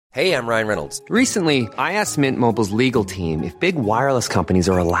Hey, I'm Ryan Reynolds. Recently, I asked Mint Mobile's legal team if big wireless companies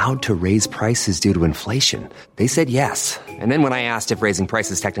are allowed to raise prices due to inflation. They said yes. And then when I asked if raising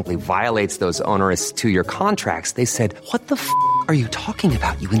prices technically violates those onerous two-year contracts, they said, "What the f*** are you talking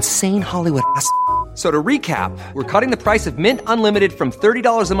about, you insane Hollywood ass?" So to recap, we're cutting the price of Mint Unlimited from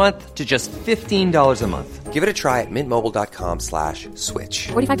 $30 a month to just $15 a month. Give it a try at mintmobile.com/switch.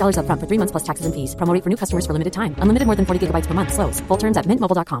 $45 up front for 3 months plus taxes and fees. Promo rate for new customers for limited time. Unlimited more than 40 gigabytes per month. Slows full terms at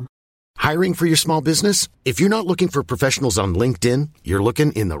mintmobile.com. Hiring for your small business? If you're not looking for professionals on LinkedIn, you're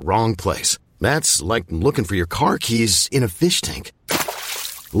looking in the wrong place. That's like looking for your car keys in a fish tank.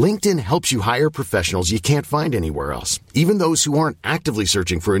 LinkedIn helps you hire professionals you can't find anywhere else, even those who aren't actively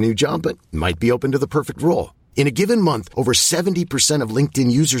searching for a new job but might be open to the perfect role. In a given month, over 70% of LinkedIn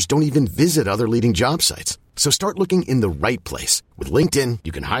users don't even visit other leading job sites. So start looking in the right place. With LinkedIn,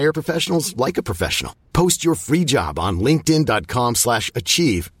 you can hire professionals like a professional. Post your free job on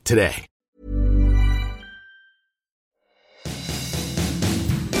linkedin.com/achieve today.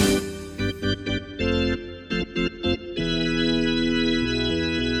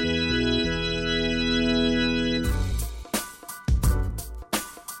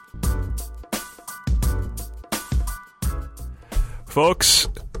 Folks,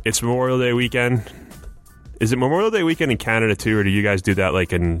 it's Memorial Day weekend. Is it Memorial Day weekend in Canada too, or do you guys do that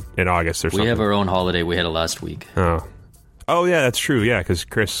like in August or something? We have our own holiday. We had it last week. Oh yeah, that's true. Yeah, because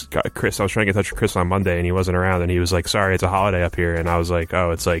Chris, I was trying to get in touch with Chris on Monday, and he wasn't around, and he was like, "Sorry, it's a holiday up here," and I was like,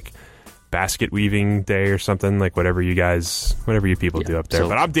 "Oh, it's like basket weaving day or something, like whatever you people do up there."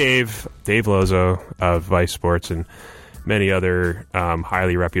 But I'm Dave Lozo of Vice Sports and many other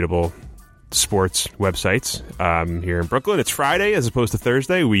highly reputable sports websites here in Brooklyn. It's Friday as opposed to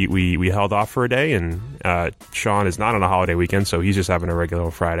Thursday. We held off for a day, and Sean is not on a holiday weekend, so he's just having a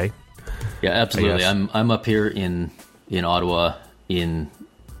regular Friday. Yeah, absolutely. I'm up here in Ottawa, in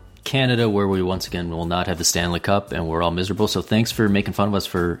Canada, where we once again will not have the Stanley Cup, and we're all miserable. So thanks for making fun of us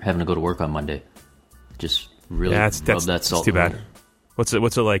for having to go to work on Monday. Just really love that salt. Too bad. What's it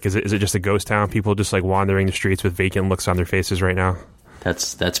like? Is it just a ghost town? People just like wandering the streets with vacant looks on their faces right now?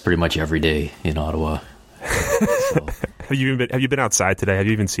 That's pretty much every day in Ottawa. So. Have you been outside today? Have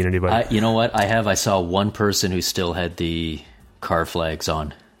you even seen anybody? You know what? I have. I saw one person who still had the car flags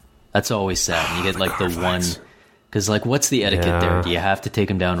on. That's always sad. And you get like the one, because like, what's the etiquette there? Do you have to take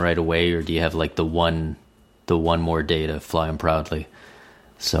them down right away, or do you have like the one more day to fly them proudly?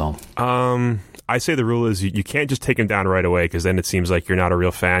 So, I say the rule is you can't just take them down right away, because then it seems like you're not a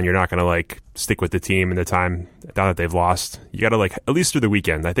real fan. You're not going to like stick with the team in the time now that they've lost. You got to like at least through the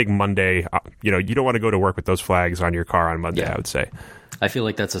weekend. I think Monday, you don't want to go to work with those flags on your car on Monday. Yeah. I would say. I feel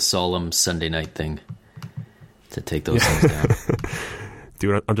like that's a solemn Sunday night thing to take those things down.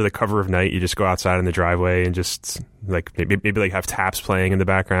 Do it under the cover of night. You just go outside in the driveway and just like maybe like have taps playing in the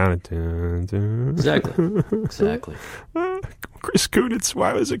background. Exactly. Chris Kunitz.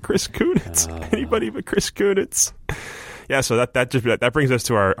 Why was it Chris Kunitz? Anybody but Chris Kunitz. Yeah, so that brings us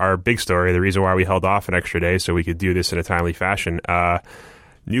to our big story. The reason why we held off an extra day so we could do this in a timely fashion.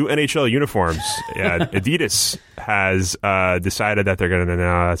 New NHL uniforms. Yeah, Adidas has decided that they're going to.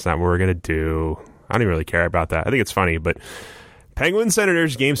 No, that's not what we're going to do. I don't even really care about that. I think it's funny, but Penguins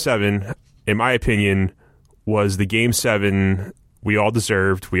Senators Game 7, in my opinion, was the Game 7 we all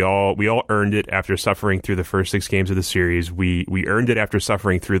deserved. We all earned it after suffering through the first 6 games of the series. We earned it after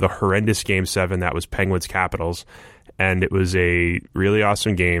suffering through the horrendous Game 7 that was Penguins Capitals, and it was a really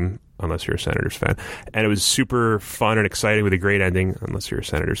awesome game, unless you're a Senators fan. And it was super fun and exciting with a great ending, unless you're a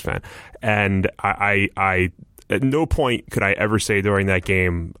Senators fan. And I at no point could I ever say during that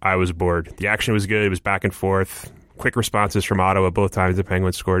game I was bored. The action was good. It was back and forth. Quick responses from Ottawa both times the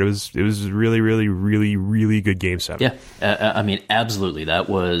Penguins scored. It was really, really, really, really good Game 7. Yeah, I mean, absolutely. That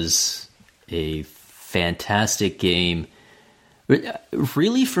was a fantastic game,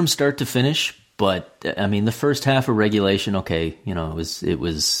 really from start to finish. But I mean, the first half of regulation, okay, it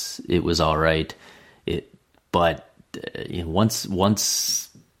was all right. But once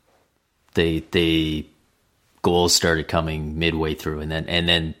they goals started coming midway through, and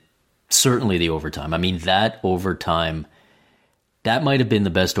then. Certainly the overtime. I mean, that overtime, that might have been the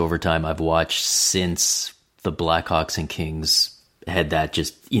best overtime I've watched since the Blackhawks and Kings had that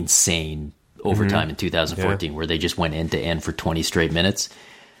just insane overtime in 2014, where they just went end to end for 20 straight minutes.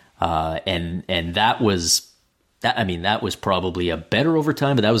 And that was probably a better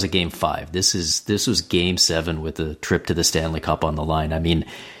overtime, but that was a Game 5. This was Game 7 with the trip to the Stanley Cup on the line. I mean,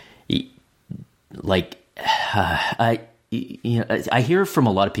 I hear from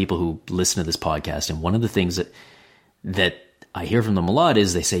a lot of people who listen to this podcast, and one of the things that I hear from them a lot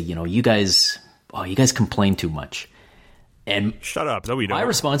is they say, you guys complain too much. And shut up. No, we don't. My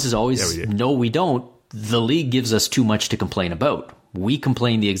response is always, no, we don't. The league gives us too much to complain about. We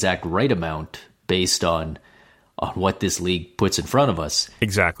complain the exact right amount based on what this league puts in front of us.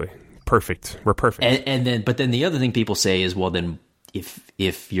 Exactly. Perfect. We're perfect. But then the other thing people say is, well, then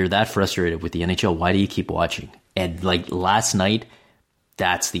if you're that frustrated with the NHL, why do you keep watching? And like last night,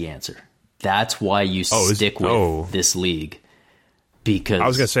 that's the answer. That's why you stick with this league. Because I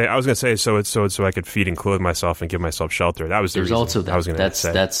was gonna say so I could feed and clothe myself and give myself shelter. That was the reason. Also that. I was gonna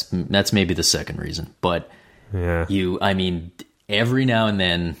say. That's maybe the second reason. But yeah, every now and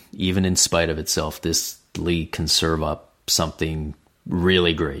then, even in spite of itself, this league can serve up something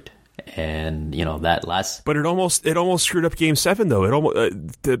really great. And but it almost screwed up Game 7 though. It almost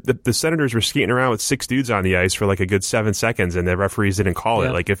the Senators were skating around with 6 dudes on the ice for like a good 7 seconds, and the referees didn't call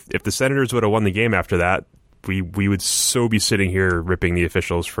it. Like if the Senators would have won the game after that, we would so be sitting here ripping the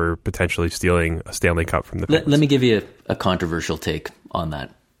officials for potentially stealing a Stanley Cup from the Penguins. Let me give you a controversial take on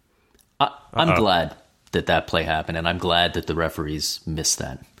that. I'm glad that play happened, and I'm glad that the referees missed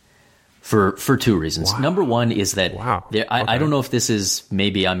that for 2 reasons. Wow. Number one is that I don't know if this is,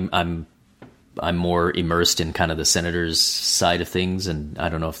 maybe I'm more immersed in kind of the Senators side of things, and I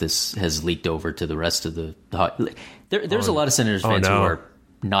don't know if this has leaked over to the rest of the there's a lot of Senators fans who are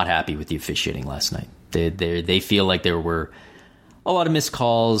not happy with the officiating last night. They feel like there were a lot of missed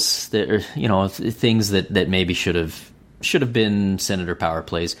calls, things that maybe should have been Senator power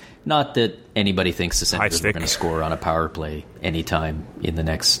plays. Not that anybody thinks the Senators are going to score on a power play anytime in the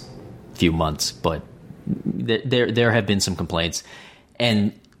next few months, but there have been some complaints.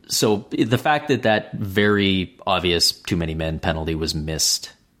 And so the fact that very obvious too many men penalty was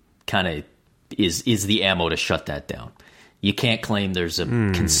missed kind of is the ammo to shut that down. You can't claim there's a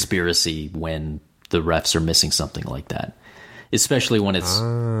conspiracy when the refs are missing something like that, especially when it's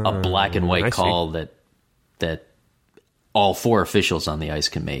a black and white call that all 4 officials on the ice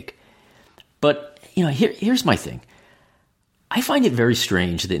can make. But here's my thing. I find it very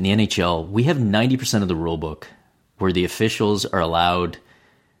strange that in the NHL we have 90% of the rule book where the officials are allowed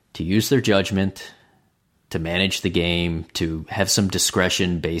to use their judgment, to manage the game, to have some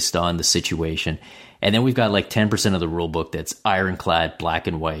discretion based on the situation. And then we've got like 10% of the rule book that's ironclad, black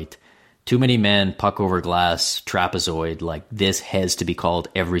and white. Too many men, puck over glass, trapezoid, like this has to be called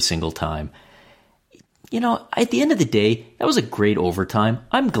every single time. At the end of the day, that was a great overtime.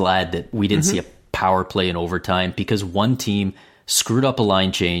 I'm glad that we didn't see a power play in overtime because one team screwed up a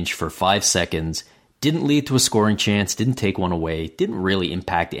line change for 5 seconds, didn't lead to a scoring chance, didn't take one away, didn't really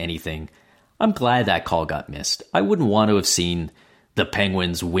impact anything. I'm glad that call got missed. I wouldn't want to have seen the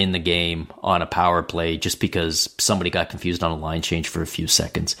Penguins win the game on a power play just because somebody got confused on a line change for a few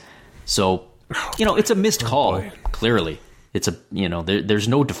seconds. So, it's a missed call. Clearly, it's there's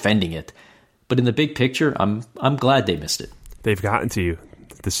no defending it. But in the big picture, I'm glad they missed it. They've gotten to you.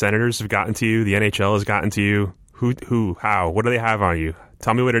 The Senators have gotten to you. The NHL has gotten to you. Who, how? What do they have on you?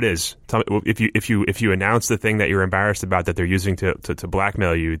 Tell me what it is. Tell me if you announce the thing that you're embarrassed about that they're using to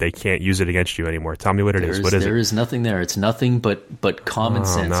blackmail you, they can't use it against you anymore. Tell me what it is. What is it? There is nothing there. It's nothing but common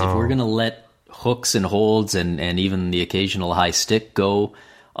sense. No. If we're going to let hooks and holds and even the occasional high stick go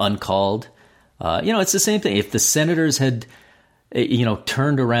uncalled, it's the same thing. If the Senators had,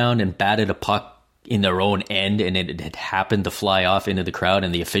 turned around and batted a puck in their own end and it had happened to fly off into the crowd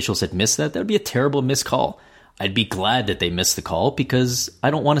and the officials had missed that would be a terrible missed call. I'd be glad that they missed the call because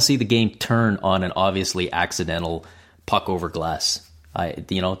I don't want to see the game turn on an obviously accidental puck over glass.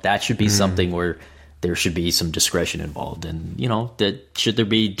 That should be something where there should be some discretion involved. And, should there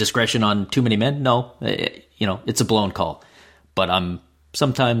be discretion on too many men? No, it's a blown call. But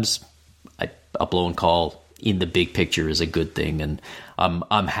sometimes a blown call in the big picture is a good thing. And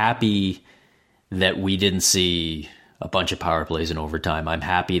I'm happy that we didn't see a bunch of power plays in overtime. I'm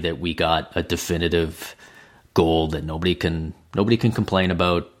happy that we got a definitive goal that nobody can complain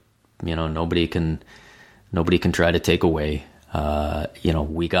about. Nobody can try to take away.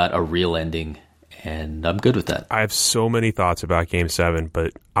 We got a real ending, and I'm good with that. I have so many thoughts about Game 7,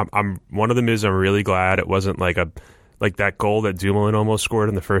 but I'm one of them is I'm really glad it wasn't like that goal that Dumoulin almost scored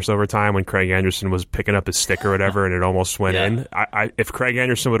in the first overtime when Craig Anderson was picking up his stick or whatever and it almost went in. If Craig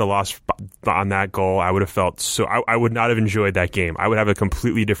Anderson would have lost on that goal, I would have felt so. I would not have enjoyed that game. I would have a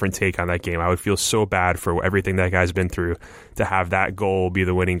completely different take on that game. I would feel so bad for everything that guy's been through to have that goal be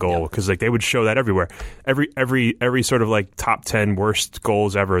the winning goal because they would show that everywhere. Every sort of like top 10 worst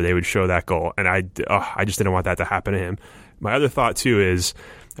goals ever, they would show that goal, and I just didn't want that to happen to him. My other thought too is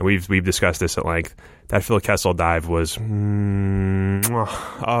and we've discussed this at length. That Phil Kessel dive was, it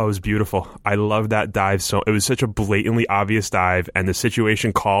was beautiful. I love that dive. So it was such a blatantly obvious dive, and the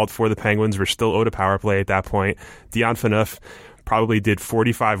situation called for the Penguins. Were still owed a power play at that point. Dion Phaneuf probably did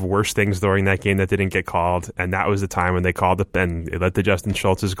 45 worse things during that game that didn't get called, and that was the time when they called it, and it led to Justin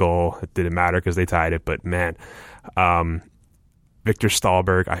Schultz's goal. It didn't matter because they tied it, but man, Victor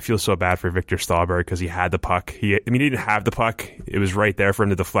Stahlberg, I feel so bad for Victor Stahlberg because he had the puck. He didn't have the puck. It was right there for him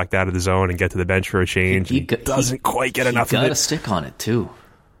to deflect out of the zone and get to the bench for a change. He doesn't quite get enough of it. He got a stick on it too.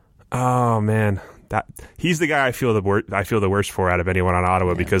 Oh man, he's the guy I feel the worst for out of anyone on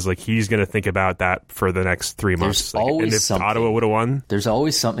Ottawa, because like he's going to think about that for the next 3 months. And if Ottawa would have won, there's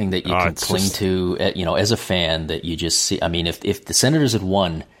always something that you can cling to, as a fan, that you just see. I mean, if the Senators had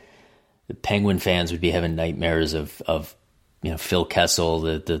won, the Penguin fans would be having nightmares of Phil Kessel,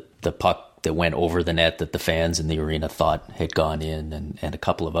 the puck that went over the net that the fans in the arena thought had gone in, and a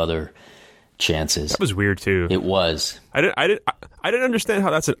couple of other chances. That was weird too. It was. I didn't understand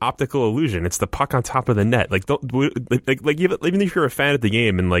how that's an optical illusion. It's the puck on top of the net. Like even if you're a fan of the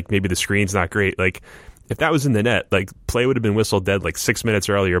game and like maybe the screen's not great, like if that was in the net, like play would have been whistled dead like 6 minutes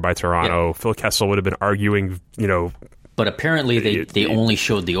earlier by Toronto. Yeah. Phil Kessel would have been arguing, But apparently they only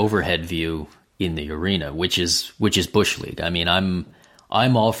showed the overhead view in the arena, which is Bush League. I mean, I'm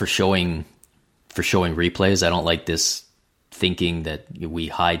all for showing replays. I don't like this thinking that we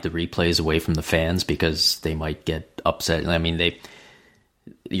hide the replays away from the fans because they might get upset. I mean,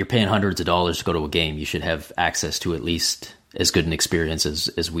 you're paying hundreds of dollars to go to a game. You should have access to at least as good an experience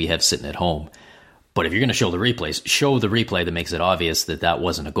as we have sitting at home. But if you're going to show the replays, show the replay that makes it obvious that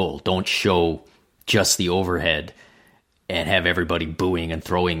wasn't a goal. Don't show just the overhead and have everybody booing and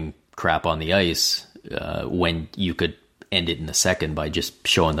throwing crap on the ice when you could end it in a second by just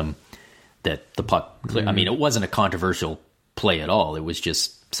showing them that the puck. I mean, it wasn't a controversial play at all. It was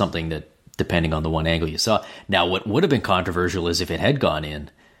just something that, depending on the one angle you saw. Now, what would have been controversial is if it had gone in,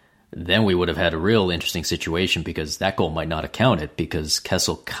 then we would have had a real interesting situation, because that goal might not have counted, because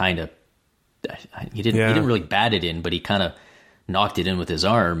Kessel kind of he didn't really bat it in, but he kind of knocked it in with his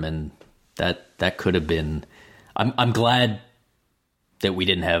arm, and that could have been. I'm glad that we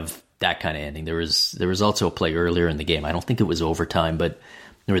didn't have that kind of ending. There was also a play earlier in the game. I don't think it was overtime, but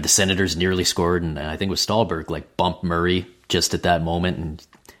where the Senators nearly scored, and I think it was Stahlberg bumped Murray just at that moment, and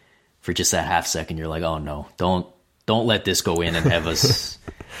for just that half second, you're like, oh no, don't let this go in and have us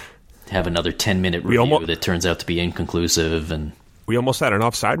have another 10-minute review that turns out to be inconclusive. And we almost had an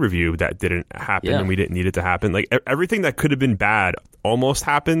offside review that didn't happen, and we didn't need it to happen. Like everything that could have been bad almost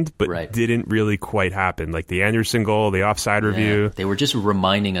happened, but didn't really quite happen. Like the Anderson goal, the offside review. They were just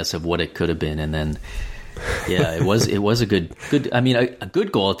reminding us of what it could have been, and then it was a good. I mean, a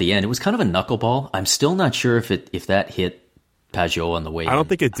good goal at the end. It was kind of a knuckleball. I'm still not sure if that hit Pajot on the way. I don't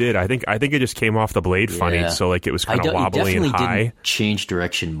think it did. I think it just came off the blade funny, so like it was kind of wobbly and high. Didn't change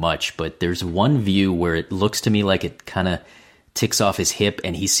direction much, but there's one view where it looks to me like it kind of ticks off his hip,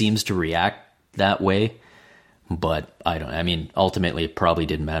 and he seems to react that way. But I mean, ultimately, it probably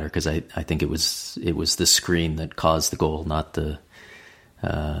didn't matter, because I think it was the screen that caused the goal, not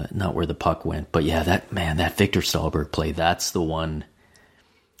where the puck went. But yeah, that Victor Stahlberg play, that's the one,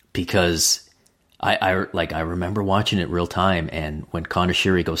 because I remember watching it real time, and when Conor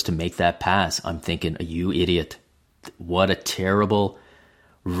Sheary goes to make that pass, I'm thinking, you idiot, what a terrible,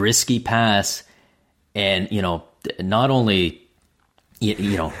 risky pass. And not only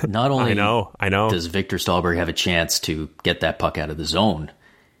I know does Victor Stahlberg have a chance to get that puck out of the zone,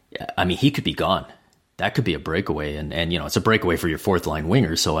 I mean, he could be gone. That could be a breakaway, and it's a breakaway for your fourth line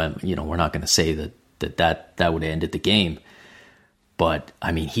winger. So we're not going to say that would have ended the game. But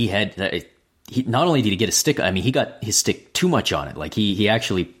I mean, he not only did he get a stick, I mean, he got his stick too much on it. Like he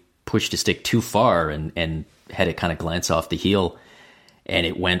actually pushed his stick too far and had it kind of glance off the heel, and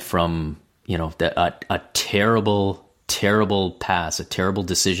it went from a terrible pass, a terrible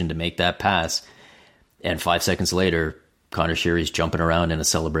decision to make that pass, and 5 seconds later, Conor Sheary's jumping around in a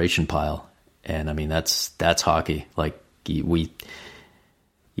celebration pile. And I mean, that's hockey. Like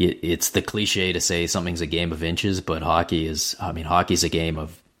it's the cliche to say something's a game of inches, but hockey's a game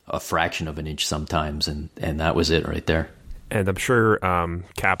of a fraction of an inch sometimes, and that was it right there. And I'm sure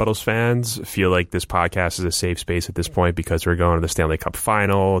Capitals fans feel like this podcast is a safe space at this point, because we're going to the Stanley Cup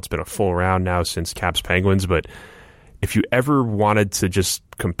final. It's been a full round now since Caps Penguins. But if you ever wanted to just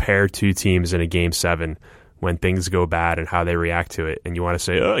compare two teams in a Game 7 when things go bad and how they react to it, and you want to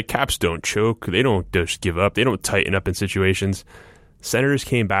say, Caps don't choke, they don't just give up, they don't tighten up in situations. Senators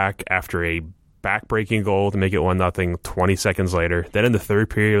came back after a back-breaking goal to make it 1-0 20 seconds later. Then in the third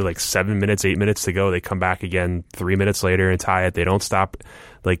period, like 7 minutes, 8 minutes to go, they come back again 3 minutes later and tie it. They don't stop.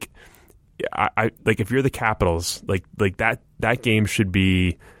 Like, I like if you're the Capitals, like that game should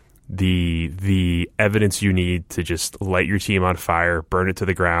be the evidence you need to just light your team on fire, burn it to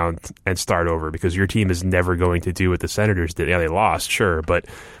the ground, and start over, because your team is never going to do what the Senators did. Yeah, they lost, sure, but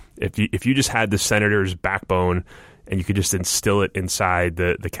if you just had the Senators' backbone and you could just instill it inside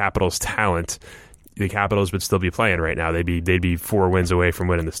the Capitals' talent, the Capitals would still be playing right now. They'd be 4 wins away from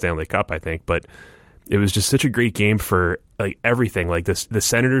winning the Stanley Cup, I think. But it was just such a great game for like everything. Like the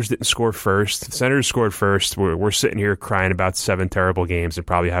Senators didn't score first. The Senators scored first. We're sitting here crying about 7 terrible games and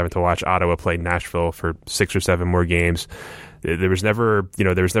probably having to watch Ottawa play Nashville for 6 or 7 more games. There was never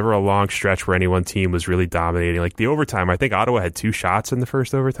a long stretch where any one team was really dominating. Like the overtime, I think Ottawa had 2 shots in the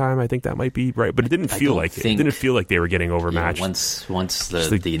first overtime. I think that might be right, but it didn't feel like it. It didn't feel like they were getting overmatched. Yeah, once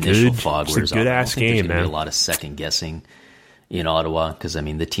the initial fog wears off, I don't think there's going to be a lot of second guessing in Ottawa, because I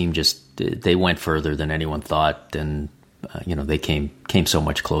mean the team they went further than anyone thought, and they came so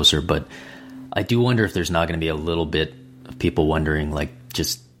much closer. But I do wonder if there's not going to be a little bit of people wondering, like,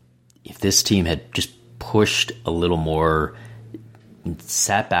 just if this team had just pushed a little more,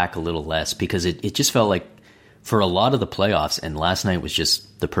 sat back a little less, because it just felt like for a lot of the playoffs, and last night was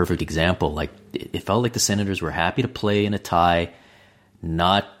just the perfect example, like it felt like the Senators were happy to play in a tie,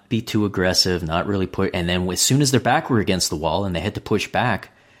 not be too aggressive, not really push, and then as soon as their back were against the wall and they had to push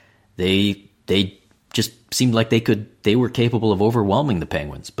back, they just seemed like they were capable of overwhelming the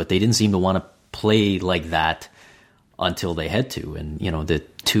Penguins, but they didn't seem to want to play like that until they had to. And the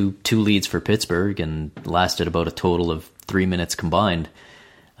two leads for Pittsburgh and lasted about a total of 3 minutes combined.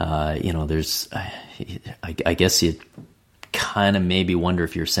 There's I guess you kind of maybe wonder,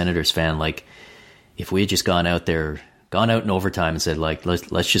 if you're a Senators fan, like if we had just gone out in overtime and said, like,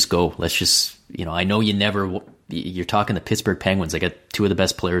 let's just go. Let's just, I know you're talking the Pittsburgh Penguins. They got 2 of the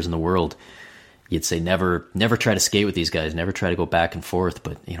best players in the world. You'd say never try to skate with these guys, never try to go back and forth.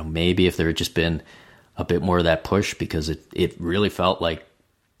 But, maybe if there had just been a bit more of that push, because it really felt like,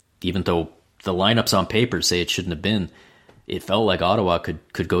 even though the lineups on paper say it shouldn't have been, it felt like Ottawa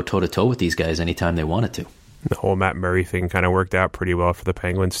could go toe-to-toe with these guys anytime they wanted to. The whole Matt Murray thing kind of worked out pretty well for the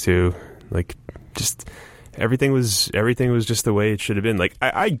Penguins too. Like, just everything was just the way it should have been. Like,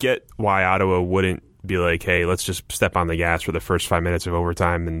 I get why Ottawa wouldn't be like, hey, let's just step on the gas for the first 5 minutes of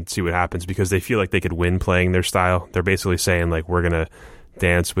overtime and see what happens, because they feel like they could win playing their style. They're basically saying, like, we're going to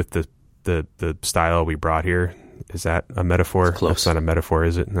dance with the style we brought here. Is that a metaphor? That's not a metaphor,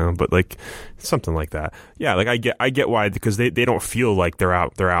 is it? No, but like something like that. Yeah, like I get why, because they don't feel like they're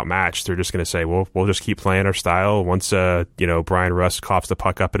outmatched. They're just going to say, well, we'll just keep playing our style. Once Brian Rust coughs the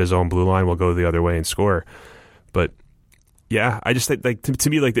puck up at his own blue line, we'll go the other way and score. But yeah, I just think, like, to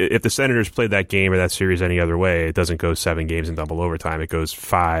me, like, if the Senators played that game or that series any other way, it doesn't go 7 games in double overtime. It goes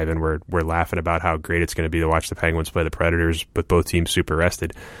 5, and we're laughing about how great it's going to be to watch the Penguins play the Predators, but both teams super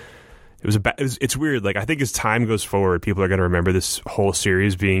rested. It's weird. Like, I think as time goes forward, people are going to remember this whole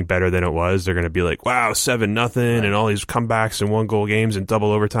series being better than it was. They're going to be like, wow, 7-0 and all these comebacks and 1-goal games and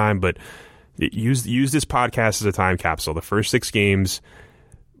double overtime. But use this podcast as a time capsule. The first 6 games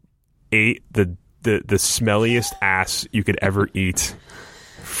ate the smelliest ass you could ever eat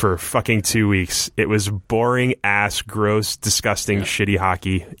for fucking 2 weeks. It was boring ass, gross, disgusting, shitty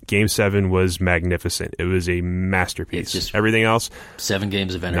hockey. Game 7 was magnificent. It was a masterpiece. It's just everything else, 7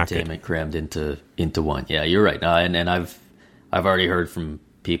 games of entertainment crammed into one. Yeah, you're right. And I've already heard from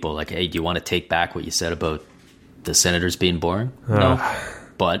people like, hey, do you want to take back what you said about the Senators being boring? No,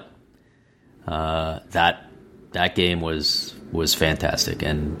 but that game was fantastic.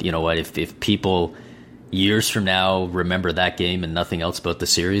 And you know what? If people years from now remember that game and nothing else about the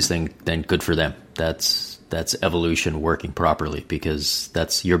series, then good for them. That's evolution working properly, because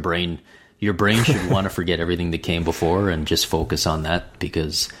that's your brain. Your brain should want to forget everything that came before and just focus on that,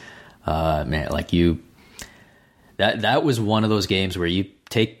 because that was one of those games where you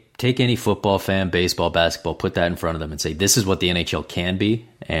take any football fan, baseball, basketball, put that in front of them and say, this is what the NHL can be,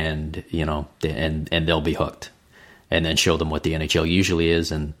 and and they'll be hooked. And then show them what the NHL usually is,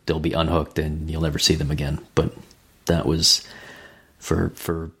 and they'll be unhooked, and you'll never see them again. But that was for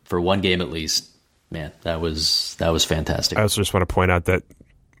one game at least, man. That was fantastic. I also just want to point out that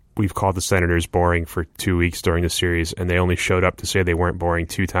we've called the Senators boring for 2 weeks during the series, and they only showed up to say they weren't boring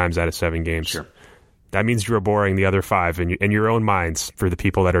 2 times out of 7 games. Sure. That means you were boring the other 5 in your own minds, for the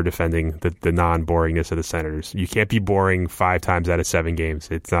people that are defending the non-boringness of the Senators. You can't be boring 5 times out of 7 games.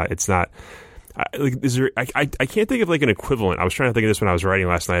 It's not. I can't think of like an equivalent. I was trying to think of this when I was writing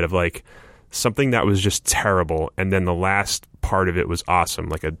last night, of like something that was just terrible, and then the last part of it was awesome,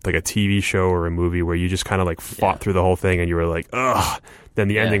 like a TV show or a movie where you just kind of like fought through the whole thing and you were like, ugh. Then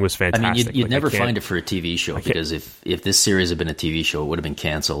the ending was fantastic. I mean, you'd never find it for a TV show, because if this series had been a TV show, it would have been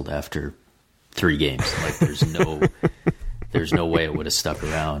canceled after 3 games. Like there's no way it would have stuck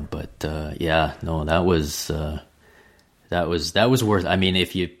around. But that was worth. I mean,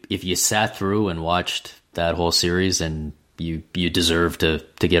 if you sat through and watched that whole series, and you deserve to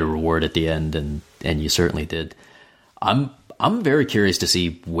get a reward at the end, and you certainly did. I'm very curious to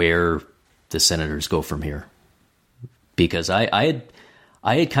see where the Senators go from here, because I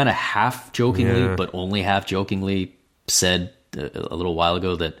had kind of half jokingly, but only half jokingly, said a little while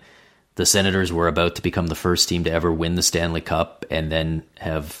ago that the Senators were about to become the first team to ever win the Stanley Cup, and then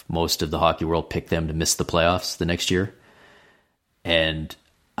have most of the hockey world pick them to miss the playoffs the next year. And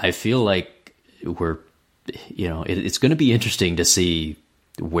I feel like it's going to be interesting to see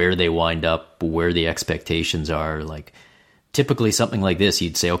where they wind up, where the expectations are. Like, typically something like this,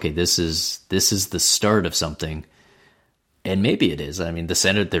 you'd say, okay, this is the start of something. And maybe it is. I mean, the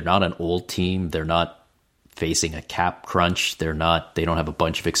Senators, they're not an old team. They're not facing a cap crunch. They don't have a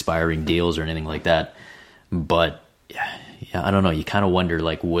bunch of expiring deals or anything like that. But yeah, I don't know. You kind of wonder,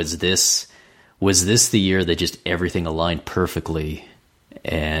 like, was this the year that just everything aligned perfectly,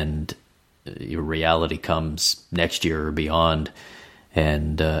 and your reality comes next year or beyond,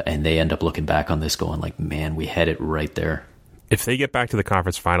 and they end up looking back on this going like, man, we had it right there. If they get back to the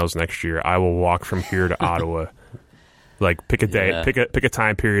conference finals next year, I will walk from here to Ottawa. Like, pick a day, pick a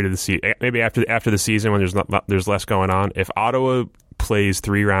time period of the season. Maybe after the season when there's less going on. If Ottawa plays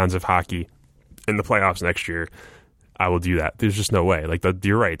 3 rounds of hockey in the playoffs next year, I will do that. There's just no way. Like,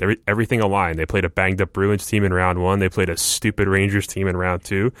 you're right. Everything aligned. They played a banged up Bruins team in round 1. They played a stupid Rangers team in round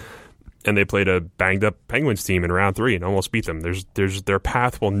 2, and they played a banged up Penguins team in round 3 and almost beat them. Their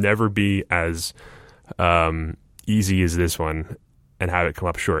path will never be as easy as this one, and have it come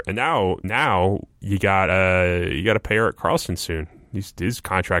up short. And now you got to pay Erik Karlsson soon. His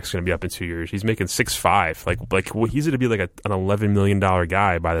contract's going to be up in 2 years. He's making $6.5. Like he's going to be like an $11 million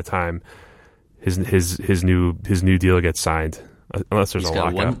guy by the time his new deal gets signed, unless there's a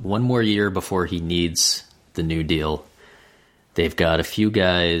lockout. One more year before he needs the new deal. They've got a few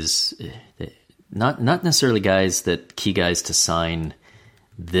guys, not necessarily key guys to sign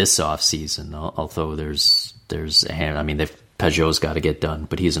this offseason, although there's a hand. I mean, Peugeot's got to get done,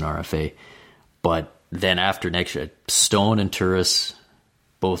 but he's an RFA. But then after next year, Stone and Turris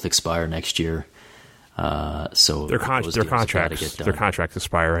both expire next year. So their contracts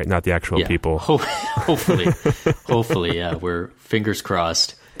expire, right? Not the actual people. Hopefully, yeah. We're fingers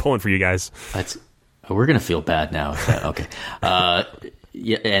crossed. Pulling for you guys. We're gonna feel bad now. Okay.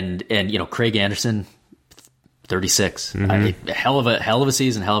 And Craig Anderson, 36. Mm-hmm. Hell of a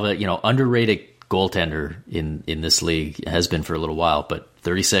season. Hell of a underrated goaltender in this league, has been for a little while, but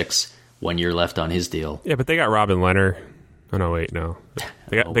 36, 1 year left on his deal. Yeah, but they got Robin Lehner. Oh no, wait, no.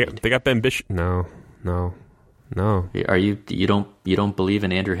 They got Ben Bishop. No. Are you don't believe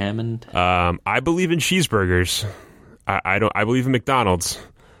in Andrew Hammond? I believe in cheeseburgers. I don't. I believe in McDonald's.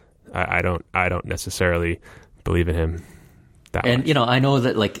 I don't necessarily believe in him. And much. I know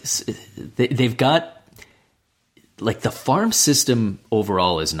that like they've got, like, the farm system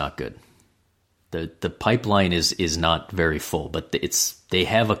overall is not good. The pipeline is not very full, but they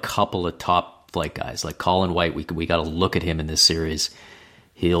have a couple of top flight guys like Colin White. We got to look at him in this series.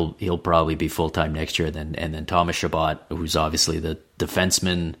 He'll probably be full time next year. And then Thomas Chabot, who's obviously the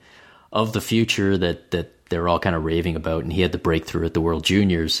defenseman of the future that they're all kind of raving about, and he had the breakthrough at the World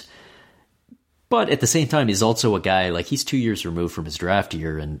Juniors. But at the same time, he's also a guy, like, he's 2 years removed from his draft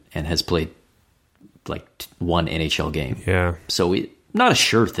year and has played like 1 NHL game. Yeah. So not a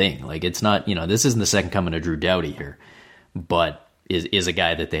sure thing. Like, it's not, this isn't the second coming of Drew Doughty here, but is a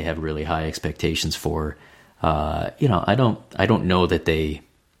guy that they have really high expectations for. I don't know that they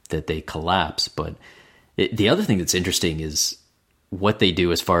collapse, but the other thing that's interesting is what they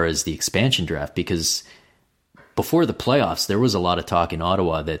do as far as the expansion draft, because before the playoffs, there was a lot of talk in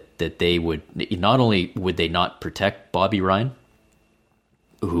Ottawa that they would, not only would they not protect Bobby Ryan,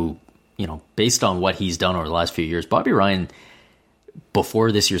 who, based on what he's done over the last few years, Bobby Ryan,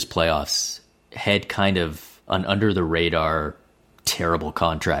 before this year's playoffs, had kind of an under the radar terrible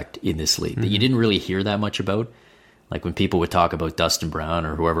contract in this league that you didn't really hear that much about. Like, when people would talk about Dustin Brown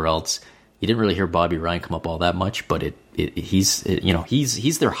or whoever else, you didn't really hear Bobby Ryan come up all that much, but he's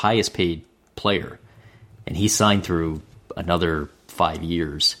their highest paid player, and he signed through another 5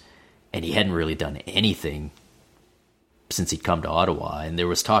 years, and he hadn't really done anything since he'd come to Ottawa. And there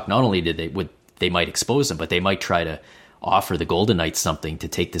was talk, not only they might expose him, but they might try to offer the Golden Knights something to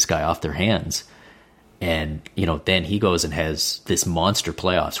take this guy off their hands. And, then he goes and has this monster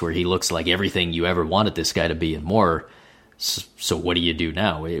playoffs where he looks like everything you ever wanted this guy to be and more. So what do you do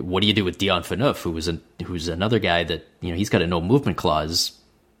now? What do you do with Dion Phaneuf, who's another guy that, he's got a no movement clause.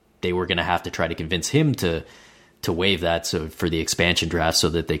 They were going to have to try to convince him to waive that for the expansion draft so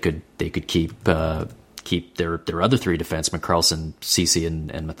that they could keep their other three defensemen, Karlsson, Ceci,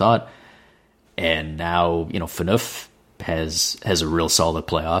 and Mathot. And now, Phaneuf has a real solid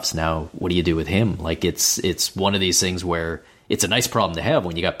playoffs. Now, what do you do with him? Like, it's one of these things where it's a nice problem to have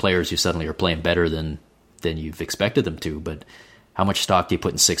when you got players who suddenly are playing better than you've expected them to. But how much stock do you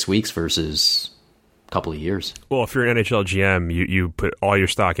put in 6 weeks versus a couple of years? Well, if you're an NHL GM, you put all your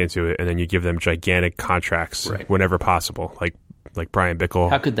stock into it, and then you give them gigantic contracts whenever possible, like Brian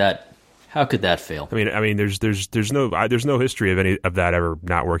Bickle. How could that fail? I mean, there's no history of any of that ever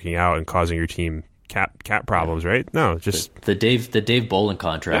not working out and causing your team cap problems, right? No, just the Dave Bolin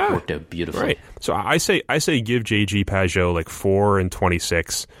contract worked out beautifully. Right. So I say give JG Pageau 4 and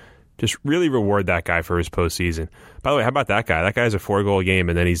 26. Just really reward that guy for his postseason. By the way, how about that guy? That guy has a 4-goal game,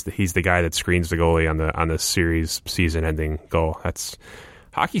 and then he's the guy that screens the goalie on the series season-ending goal.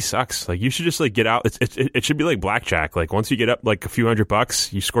 Hockey sucks. You should just get out. It should be like blackjack. Once you get up a few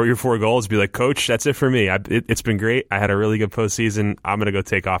 $100, you score your 4 goals. Be like, Coach, that's it for me. It's been great. I had a really good postseason. I'm gonna go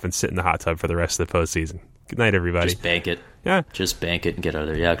take off and sit in the hot tub for the rest of the postseason. Good night, everybody. Just bank it. Yeah, just bank it and get out of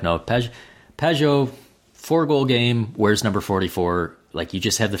there. Yeah, no, Pageau, 4-goal game. Where's number 44? You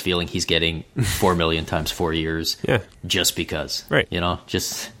just have the feeling he's getting $4 million times 4 years. Yeah, just because. Right.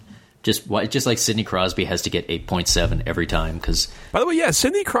 Just like Sidney Crosby has to get 8.7 every time. Because, by the way,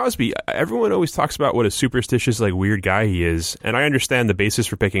 Sidney Crosby, everyone always talks about what a superstitious, weird guy he is. And I understand the basis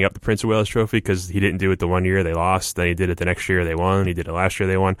for picking up the Prince of Wales trophy because he didn't do it the one year they lost. Then he did it the next year they won. He did it last year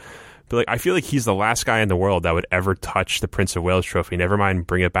they won. But I feel like he's the last guy in the world that would ever touch the Prince of Wales trophy. Never mind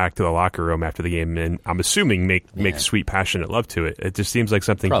bring it back to the locker room after the game, and I'm assuming make sweet passionate love to it. It just seems like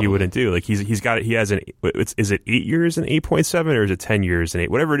something he wouldn't do. He's got it. He has is it 8 years and 8.7, or is it 10 years and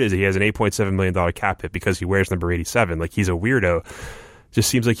 8? Whatever it is, he has an $8.7 million cap hit because he wears number 87. He's a weirdo. Just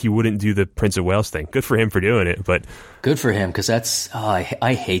seems like he wouldn't do the Prince of Wales thing. Good for him for doing it, but good for him because that's I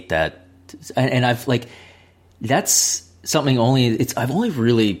hate that, and I've that's something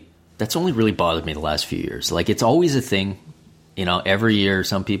that's only really bothered me the last few years. It's always a thing, every year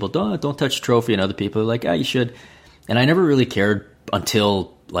some people don't touch the trophy and other people are like, you should. And I never really cared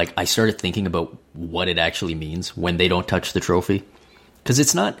until I started thinking about what it actually means when they don't touch the trophy. Because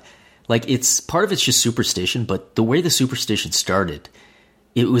it's not it's part of it's just superstition, but the way the superstition started,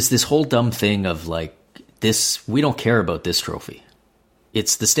 it was this whole dumb thing of this, we don't care about this trophy.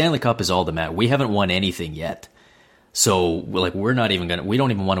 It's the Stanley Cup is all that matters. We haven't won anything yet. So, we're not even we don't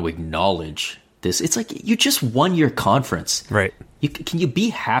even want to acknowledge this. It's you just won your conference. Right. Can you be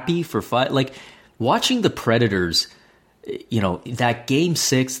happy for 5? Watching the Predators, that game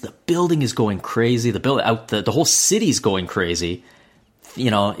 6, the building is going crazy. The whole city's going crazy.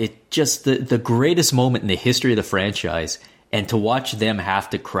 It just, the greatest moment in the history of the franchise. And to watch them have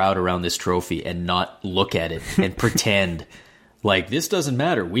to crowd around this trophy and not look at it and pretend this doesn't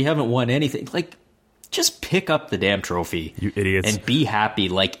matter. We haven't won anything. Just pick up the damn trophy, you idiots, and be happy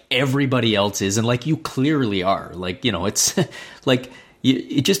like everybody else is, and you clearly are. It's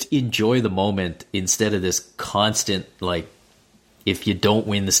you just enjoy the moment instead of this constant if you don't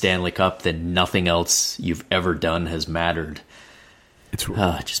win the Stanley Cup, then nothing else you've ever done has mattered. It's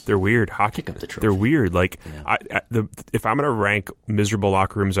they're weird. Hockey, pick up the trophy. They're weird. If I'm gonna rank miserable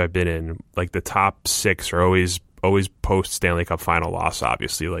locker rooms I've been in, the top 6 are always post Stanley Cup final loss.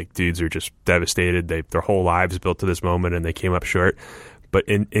 Obviously, dudes are just devastated. Their whole lives built to this moment, and they came up short. But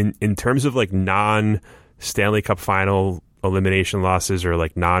in terms of non Stanley Cup final elimination losses or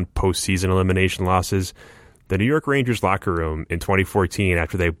non postseason elimination losses, the New York Rangers locker room in 2014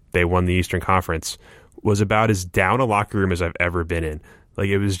 after they won the Eastern Conference was about as down a locker room as I've ever been in.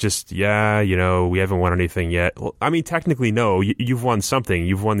 It was just, we haven't won anything yet. Well, I mean, technically, no, you've won something.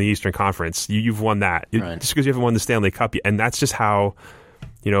 You've won the Eastern Conference. You've won that. Right. Just because you haven't won the Stanley Cup yet. And that's just how,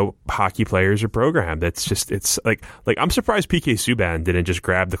 hockey players are programmed. It's I'm surprised PK Subban didn't just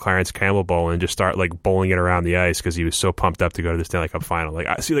grab the Clarence Campbell Bowl and just start bowling it around the ice because he was so pumped up to go to the Stanley Cup final.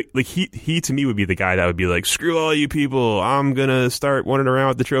 He to me would be the guy that would be screw all you people. I'm going to start running around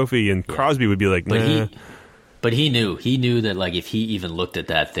with the trophy. And Crosby would be nah. But he knew that if he even looked at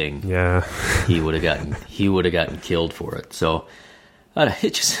that thing, he would have gotten killed for it. So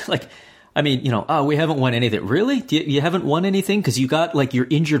it just we haven't won anything. Really? You haven't won anything because you got your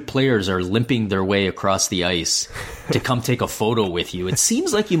injured players are limping their way across the ice to come take a photo with you. It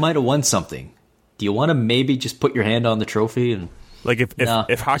seems like you might have won something. do you want to maybe just put your hand on the trophy and like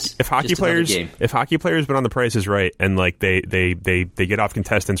if hockey players been on the Price is Right and like they get off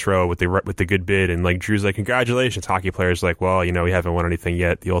contestants row with the good bid and like Drew's like congratulations, hockey players like, well, you know, we haven't won anything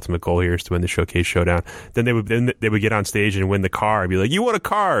yet, the ultimate goal here is to win the Showcase Showdown, then they would get on stage and win the car and be like, you won a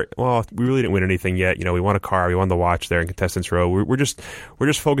car. Well, we really didn't win anything yet, you know, we won a car, we won the watch there in contestants row. We're just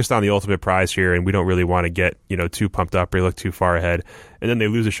focused on the ultimate prize here, and we don't really want to get, you know, too pumped up or look too far ahead. And then they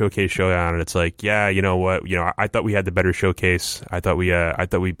lose a Showcase Showdown, and it's like, yeah, you know what? You know, I thought we had the better showcase. I thought we had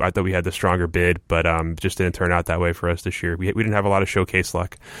the stronger bid, but just didn't turn out that way for us this year. We didn't have a lot of showcase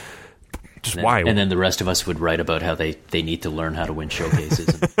luck. Why? And then the rest of us would write about how they need to learn how to win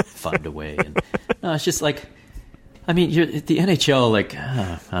showcases and find a way. And no, it's just like, I mean, the NHL, like,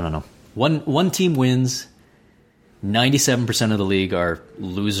 I don't know. One team wins. 97% of the league are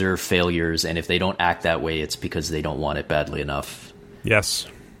loser failures, and if they don't act that way, it's because they don't want it badly enough. Yes.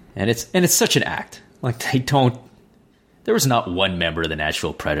 And it's such an act. Like, there was not one member of the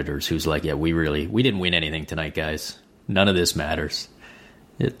Nashville Predators who's like, yeah, we didn't win anything tonight, guys. None of this matters.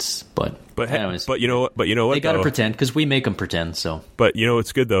 But anyways, you know what? They got to pretend because we make them pretend. So, but you know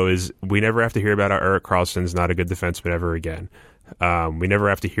what's good though is we never have to hear about how Erik Karlsson's not a good defenseman ever again. We never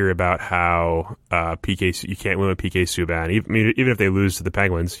have to hear about how you can't win with PK Subban. Even if they lose to the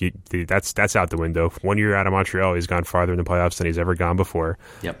Penguins, that's out the window. 1 year out of Montreal, he's gone farther in the playoffs than he's ever gone before.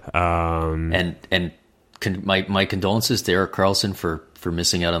 Yep. My condolences to Erik Karlsson for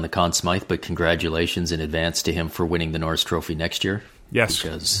missing out on the Conn Smythe, but congratulations in advance to him for winning the Norris Trophy next year. Yes,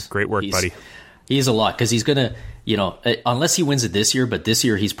 because great work, buddy. He's a lot because he's gonna, you know, unless he wins it this year, but this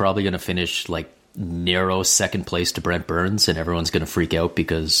year he's probably gonna finish like narrow second place to Brent Burns, and everyone's going to freak out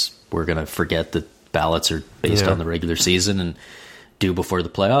because we're going to forget that ballots are based on the regular season and due before the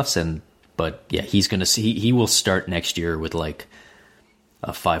playoffs. But yeah, he will start next year with like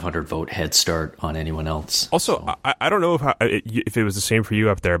a 500 vote head start on anyone else. Also, so. I don't know if it was the same for you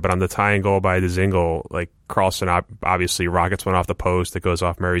up there, but on the tying goal by Dzingel, like Karlsson, obviously Rockets went off the post, it goes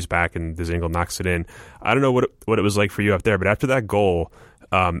off Murray's back, and Dzingel knocks it in. I don't know what it was like for you up there, but after that goal,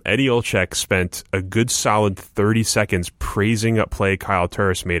 Eddie Olczyk spent a good solid 30 seconds praising a play Kyle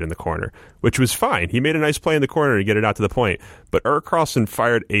Turris made in the corner, which was fine. He made a nice play in the corner to get it out to the point. But Erik Karlsson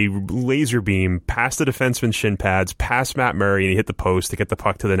fired a laser beam past the defenseman's shin pads, past Matt Murray, and he hit the post to get the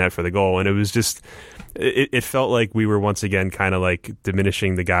puck to the net for the goal. And it was just, it felt like we were once again kind of like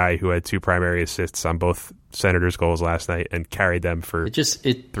diminishing the guy who had 2 primary assists on both Senators' goals last night and carried them for it just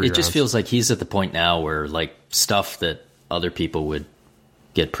feels like he's at the point now where like stuff that other people would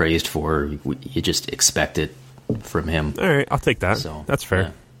get praised for, you just expect it from him. All right, I'll take that. So that's fair.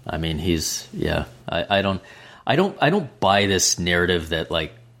 Yeah. I mean, I don't buy this narrative that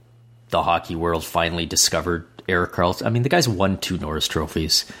like the hockey world finally discovered Erik Karlsson. I mean, the guy's won 2 Norris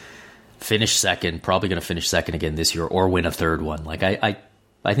trophies, finished second, probably going to finish second again this year, or win a third one. Like I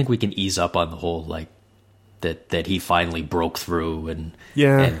think we can ease up on the whole like that he finally broke through and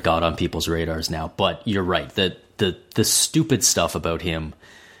got on people's radars now. But you're right, that the stupid stuff about him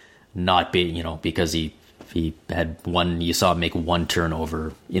not being, you know, because he had you saw him make 1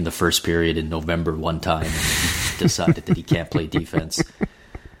 turnover in the first period in November one time and decided that he can't play defense.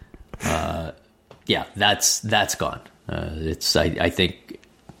 That's gone. I think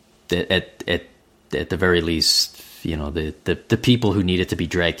that at the very least, you know, the people who needed to be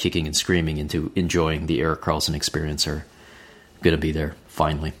dragged kicking and screaming into enjoying the Erik Karlsson experience are going to be there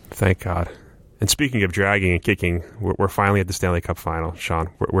finally. Thank God. And speaking of dragging and kicking, we're finally at the Stanley Cup final, Sean.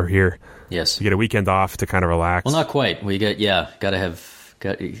 We're here. Yes. You get a weekend off to kind of relax. Well, not quite. We got to have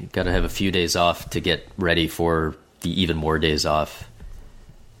a few days off to get ready for the even more days off.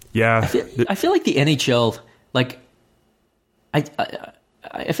 Yeah. I feel like the NHL, like I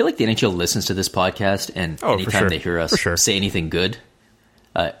feel like the NHL listens to this podcast, and anytime they hear us say anything good,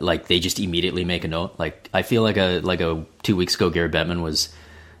 like they just immediately make a note. Like I feel like a 2 weeks ago, Gary Bettman was,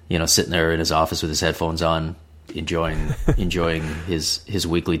 you know, sitting there in his office with his headphones on, enjoying his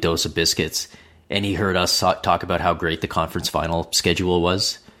weekly dose of biscuits, and he heard us talk about how great the conference final schedule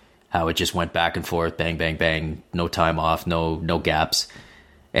was, how it just went back and forth, bang, bang, bang, no time off, no gaps,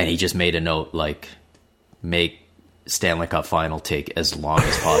 and he just made a note like, make Stanley Cup final take as long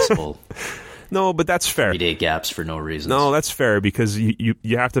as possible. No, but that's fair. 3-day gaps for no reason. No, that's fair because you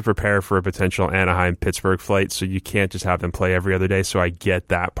have to prepare for a potential Anaheim-Pittsburgh flight, so you can't just have them play every other day, so I get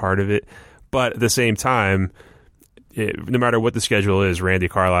that part of it. But at the same time, no matter what the schedule is, Randy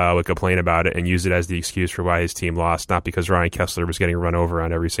Carlyle would complain about it and use it as the excuse for why his team lost, not because Ryan Kessler was getting run over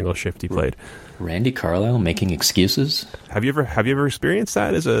on every single shift he played. Randy Carlyle making excuses? Have you ever experienced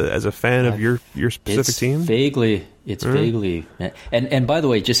that as a fan of your specific team? Vaguely. And by the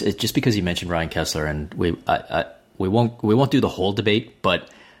way, just because you mentioned Ryan Kessler, and we won't do the whole debate, but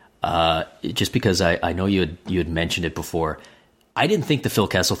just because I know you had mentioned it before, I didn't think the Phil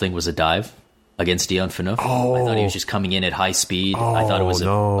Kessel thing was a dive against Dion Phaneuf. I thought he was just coming in at high speed. I thought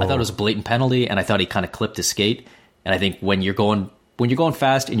it was a blatant penalty, and I thought he kind of clipped his skate. And I think when you're going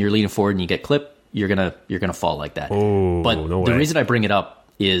fast and you're leaning forward and you get clipped, you're gonna fall like that. The reason I bring it up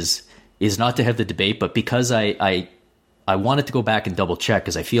is not to have the debate, but because I wanted to go back and double check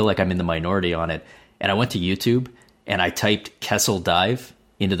because I feel like I'm in the minority on it. And I went to YouTube and I typed Kessel dive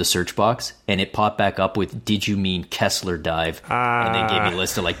into the search box, and it popped back up with, did you mean Kessler dive? And they gave me a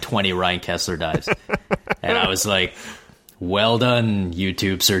list of like 20 Ryan Kessler dives. And I was like, well done,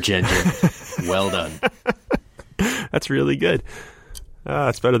 YouTube search engine. Well done. That's really good.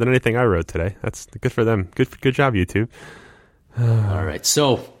 That's better than anything I wrote today. That's good for them. Good job, YouTube. All right.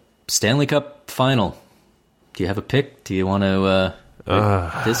 So, Stanley Cup final. Do you have a pick? Do you want to...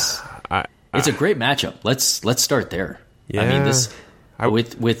 it's a great matchup. Let's start there. Yeah. I mean, this... I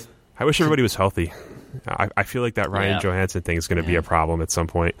wish everybody was healthy. I feel like that Ryan Johansson thing is going to be a problem at some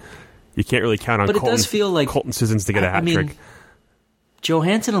point. You can't really count on Colton, it does feel like Colton Sissons to get a hat trick. Mean,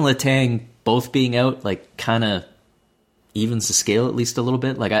 Johansson and Letang both being out, like, kind of evens the scale at least a little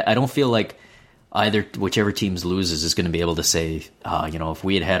bit. Like, I don't feel like whichever team loses is going to be able to say, if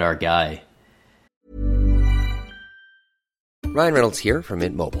we had our guy. Ryan Reynolds here from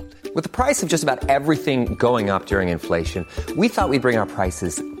Mint Mobile. With the price of just about everything going up during inflation, we thought we'd bring our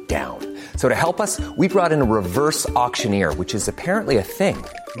prices down. So to help us, we brought in a reverse auctioneer, which is apparently a thing.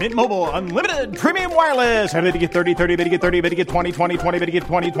 Mint Mobile Unlimited Premium Wireless. How to get 30, 30, bit to get 30, bit to get 20, 20, 20, bit to get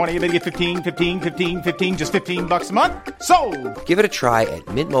 20, 20, bit to get 15, 15, 15, 15, just $15 a month? Sold! Give it a try at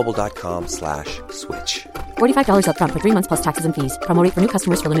mintmobile.com/switch. $45 up front for 3 months plus taxes and fees. Promo rate for new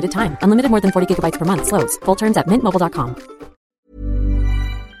customers for limited time. Unlimited more than 40 gigabytes per month. Slows full terms at mintmobile.com.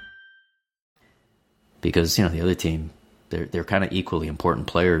 Because, the other team, they're kind of equally important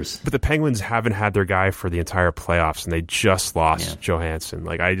players. But the Penguins haven't had their guy for the entire playoffs, and they just lost Johansson.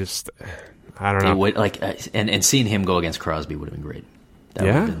 Like, I don't know. And seeing him go against Crosby would have been great.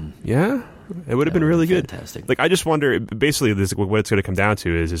 It would have been really good. Fantastic. Like, I just wonder, basically, what it's going to come down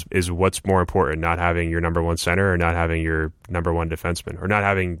to is what's more important, not having your number one center or not having your number one defenseman, or not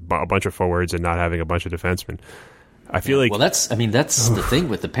having a bunch of forwards and not having a bunch of defensemen. I feel like... Well, that's the thing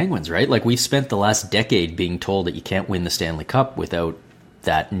with the Penguins, right? Like, we've spent the last decade being told that you can't win the Stanley Cup without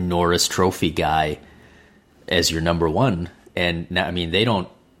that Norris Trophy guy as your number one. And now, they don't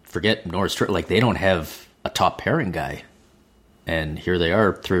forget Norris Trophy. Like, they don't have a top pairing guy. And here they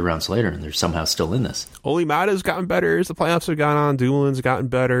are 3 rounds later, and they're somehow still in this. Oli Mata's gotten better as the playoffs have gone on. Doolin's gotten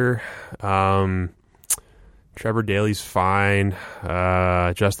better. Trevor Daley's fine.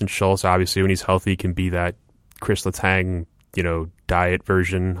 Justin Schultz, obviously, when he's healthy, can be that Chris Letang, diet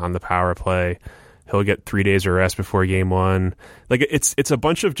version on the power play. He'll get 3 days of rest before game 1. Like, it's a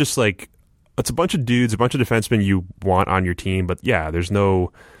bunch of just like, it's a bunch of dudes, a bunch of defensemen you want on your team, but there's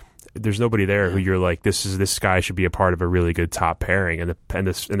nobody there who you're like, this guy should be a part of a really good top pairing, and the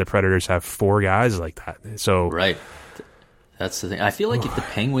Predators have 4 guys like that. So right, that's the thing. I feel like if the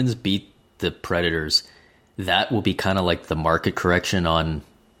Penguins beat the Predators, that will be kind of like the market correction on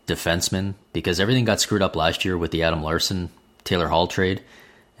defensemen, because everything got screwed up last year with the Adam Larson Taylor Hall trade,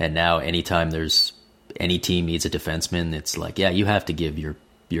 and now anytime there's any team needs a defenseman, it's like, you have to give your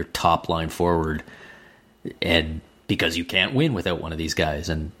top line forward, and because you can't win without one of these guys.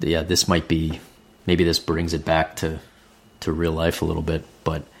 And this might be, maybe this brings it back to real life a little bit,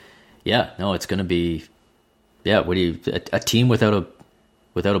 but it's going to be what do you, a team without a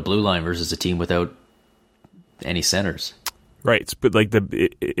blue line versus a team without any centers. Right, but like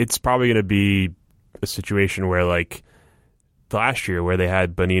it's probably going to be a situation where, like last year, where they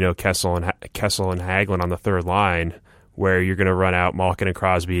had Bonino, Kessel, and Hagelin on the third line, where you're going to run out Malkin and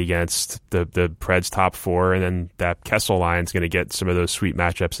Crosby against the Preds top 4, and then that Kessel line is going to get some of those sweet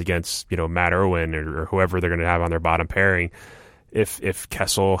matchups against Matt Irwin or whoever they're going to have on their bottom pairing. If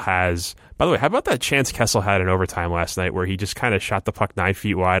Kessel has... By the way, how about that chance Kessel had in overtime last night where he just kind of shot the puck 9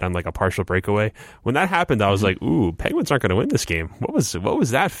 feet wide on like a partial breakaway? When that happened, I was like, ooh, Penguins aren't going to win this game. What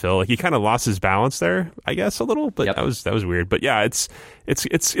was that, Phil? Like, he kind of lost his balance there, I guess, a little, but that was weird. But yeah, it's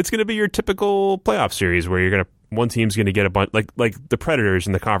going to be your typical playoff series where one team's going to get a bunch, like the Predators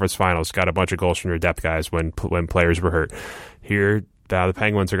in the conference finals got a bunch of Goaltender depth guys when players were hurt. Here, the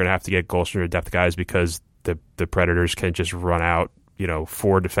Penguins are going to have to get Goaltender depth guys because the Predators can just run out,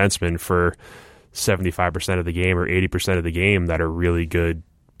 4 defensemen for 75% of the game or 80% of the game that are really good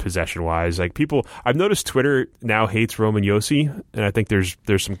possession-wise. Like I've noticed Twitter now hates Roman Josi, and I think there's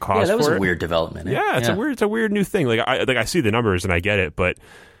some cause for it. Yeah, that was a weird development. Yeah, it's a weird new thing. Like I see the numbers and I get it, but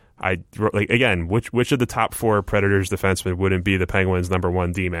again, which of the top 4 Predators defensemen wouldn't be the Penguins' number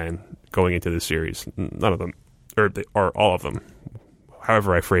 1 D-man going into this series? None of them, or all of them.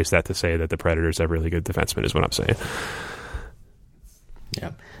 However I phrase that to say that the Predators have really good defensemen is what I'm saying.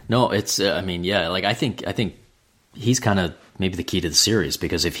 Yeah. No, it's, I think he's kind of maybe the key to the series,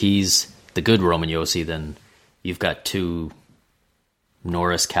 because if he's the good Roman Josi, then you've got 2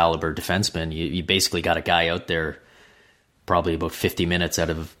 Norris caliber defensemen. You basically got a guy out there probably about 50 minutes out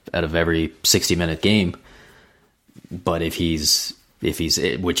of every 60-minute game. But if he's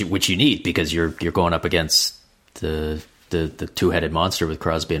which you need, because you're going up against the two-headed monster with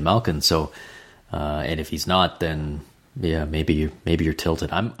Crosby and Malkin. So and if he's not, then yeah, maybe you're tilted.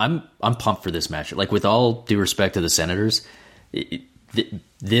 I'm pumped for this match. Like, with all due respect to the Senators,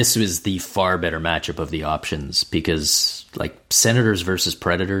 this was the far better matchup of the options, because like Senators versus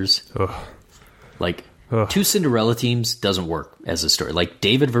Predators, two Cinderella teams doesn't work as a story. Like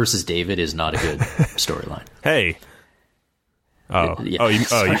David versus David is not a good storyline. Hey.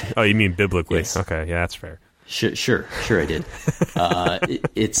 You mean biblically? Yes. Okay, yeah, that's fair. Sure, I did.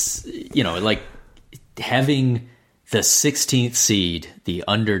 It's like having the 16th seed, the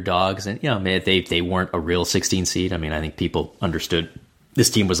underdogs, and they weren't a real 16 seed. I mean, I think people understood this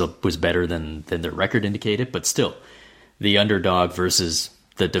team was better than their record indicated, but still, the underdog versus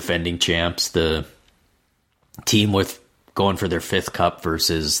the defending champs, the team with going for their 5th cup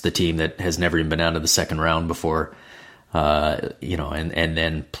versus the team that has never even been out of the second round before, and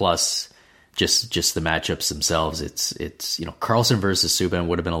then plus just the matchups themselves. It's Karlsson versus Subban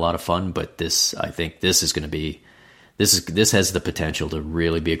would have been a lot of fun, but I think this is going to be. This has the potential to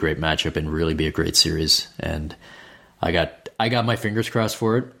really be a great matchup and really be a great series, and I got my fingers crossed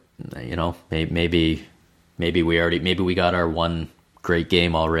for it. Maybe we got our one great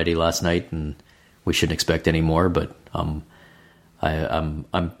game already last night, and we shouldn't expect any more. But I'm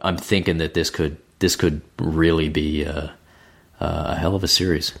thinking that this could really be a hell of a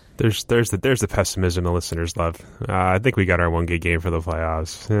series. There's the pessimism the listeners love. I think we got our one good game for the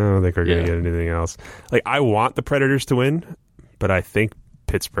playoffs. I don't think we're going to get anything else. Like, I want the Predators to win, but I think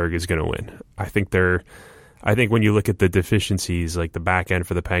Pittsburgh is going to win. I think when you look at the deficiencies, like the back end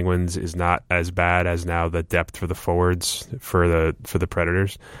for the Penguins is not as bad as now the depth for the forwards for the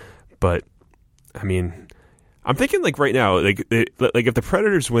Predators. But I mean, I'm thinking like right now, like if the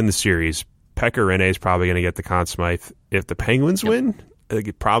Predators win the series, Pekka Rinne is probably going to get the Conn Smythe. If the Penguins win,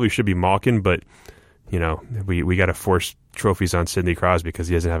 it probably should be Malkin, but we got to force trophies on Sidney Crosby because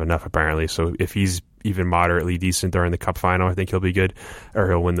he doesn't have enough apparently. So if he's even moderately decent during the Cup final, I think he'll be good, or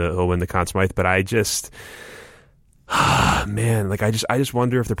he'll win the Conn Smythe. But I just, man, like I just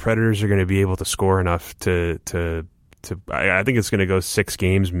wonder if the Predators are going to be able to score enough to. I think it's going to go 6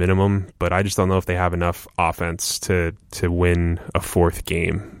 games minimum, but I just don't know if they have enough offense to win a 4th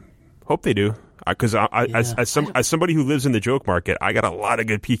game. Hope they do. Because as somebody who lives in the joke market, I got a lot of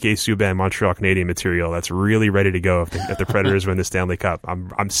good PK Subban Montreal Canadian material that's really ready to go if the Predators win the Stanley Cup.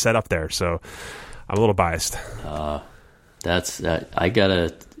 I'm set up there, so I'm a little biased. I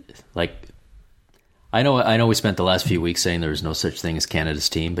gotta like. I know. We spent the last few weeks saying there's no such thing as Canada's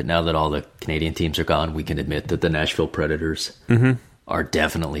team, but now that all the Canadian teams are gone, we can admit that the Nashville Predators are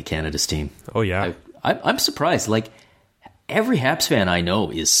definitely Canada's team. Oh yeah, I'm surprised. Like, every Habs fan I know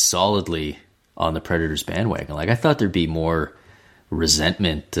is solidly on the Predators bandwagon. Like, I thought there'd be more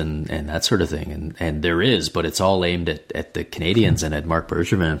resentment and that sort of thing, and there is, but it's all aimed at the Canadians and at Marc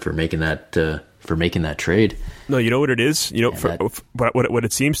Bergevin for making that trade. No, you know what it is. What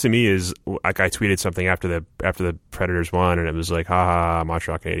it seems to me is, like, I tweeted something after the Predators won, and it was like, ha,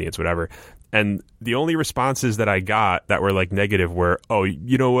 Montreal Canadiens, whatever. And the only responses that I got that were like negative were, oh,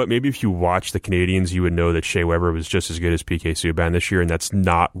 you know what? Maybe if you watch the Canadians, you would know that Shea Weber was just as good as PK Subban this year, and that's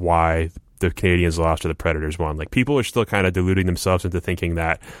not why the Canadians lost or the Predators won. Like, people are still kind of deluding themselves into thinking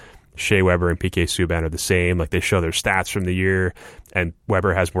that Shea Weber and PK Subban are the same. Like, they show their stats from the year, and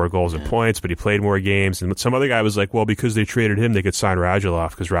Weber has more goals and points, but he played more games. And some other guy was like, well, because they traded him, they could sign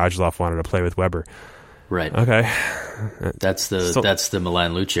Radulov because Radulov wanted to play with Weber. Right. Okay. That's the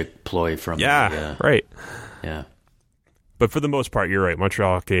Milan Lucic ploy from right. Yeah. But for the most part, you're right.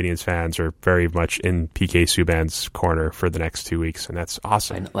 Montreal Canadiens fans are very much in PK Subban's corner for the next 2 weeks, and that's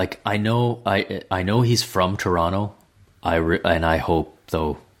awesome. I know he's from Toronto. And I hope,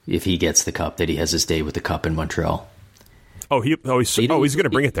 though, if he gets the cup, that he has his day with the cup in Montreal. he's going to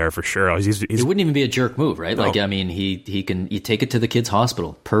bring it there for sure. He's it wouldn't even be a jerk move, right? No. Like, I mean, you take it to the kids'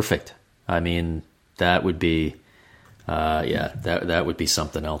 hospital. Perfect. I mean, that would be, that would be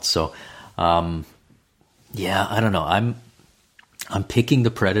something else. So, I don't know. I'm picking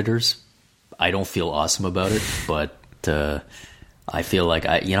the Predators. I don't feel awesome about it, but I feel like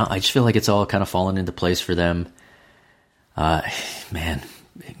I just feel like it's all kind of fallen into place for them. Man,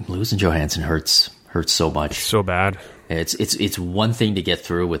 losing Johansson hurts so much. So bad. It's one thing to get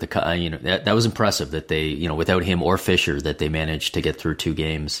through with that was impressive that they, without him or Fisher, that they managed to get through 2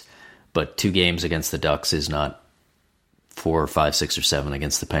 games, but 2 games against the Ducks is not 4 or 5, 6 or 7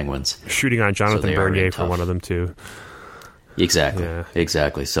 against the Penguins. Shooting on Jonathan Bernier for one of them too. Exactly. Yeah.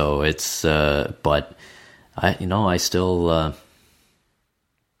 Exactly. So it's, but I still,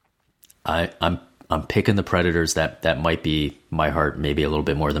 I'm picking the Predators. That might be my heart, maybe a little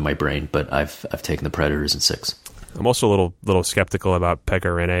bit more than my brain, but I've taken the Predators in 6. I'm also a little skeptical about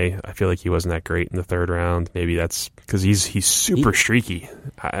Pekka Rinne. I feel like he wasn't that great in the 3rd round. Maybe that's because he's super streaky.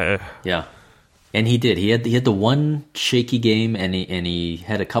 Yeah, and he did. He had the one shaky game, and he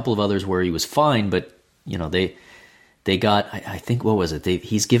had a couple of others where he was fine. But they got, I think, what was it?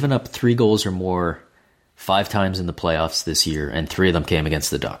 He's given up 3 goals or more 5 times in the playoffs this year, and 3 of them came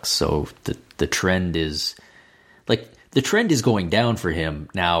against the Ducks. So the trend is going down for him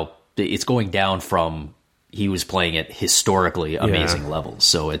now. It's going down from he was playing at historically amazing levels.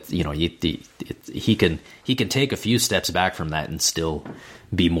 So he can take a few steps back from that and still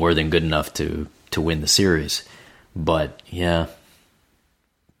be more than good enough to win the series. But at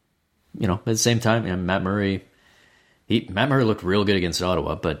the same time, Matt Murray looked real good against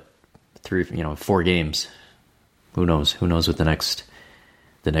Ottawa, but 4 games, who knows what the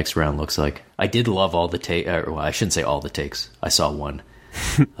next round looks like. I did love all the takes. Well, I shouldn't say all the takes. I saw one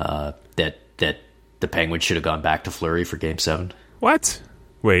that the Penguins should have gone back to Fleury for Game 7. What?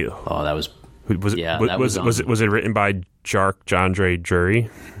 Wait. Oh, that was was it written by Jandre Jury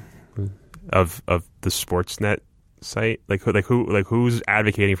of the Sportsnet site? Like who's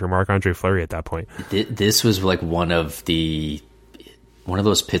advocating for Marc-Andre Fleury at that point? This was like one of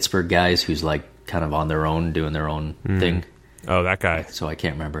those Pittsburgh guys who's like kind of on their own, doing their own thing. Oh, that guy. So I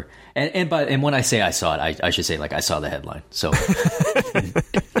can't remember. And when I say I saw it, I should say like I saw the headline. So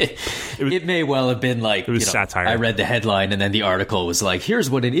it may well have been like, it was satire. I read the headline and then the article was like, here's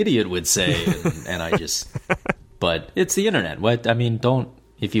what an idiot would say, and I just. But it's the internet.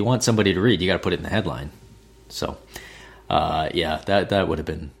 If you want somebody to read, you got to put it in the headline. So, that would have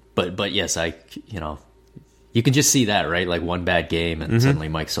been. But yes, you can just see that, right? Like one bad game, and suddenly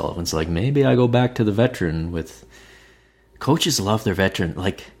Mike Sullivan's like, maybe I go back to the veteran. With coaches love their veteran.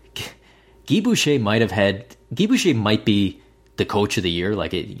 Like Guy Boucher might be the coach of the year.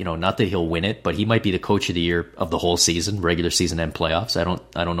 Like not that he'll win it, but he might be the coach of the year of the whole season, regular season and playoffs. I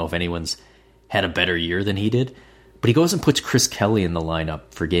don't know if anyone's had a better year than he did. But he goes and puts Chris Kelly in the lineup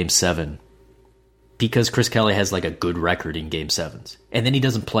for Game 7 because Chris Kelly has like a good record in Game 7s, and then he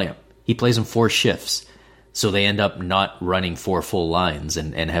doesn't play him. He plays him 4 shifts. So they end up not running 4 full lines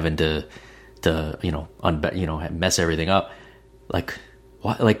and having to mess everything up.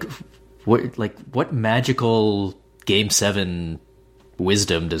 What magical Game 7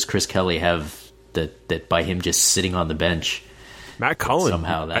 wisdom does Chris Kelly have that by him just sitting on the bench? Matt Cullen.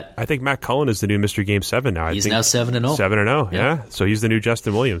 Somehow I think Matt Cullen is the new Mr. Game 7 now. He's now 7-0. 7-0, yeah. So he's the new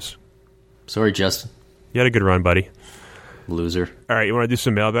Justin Williams. Sorry, Justin. You had a good run, buddy. Loser. All right, you want to do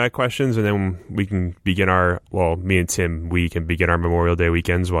some mailbag questions, and then we can begin me and Tim, we can begin our Memorial Day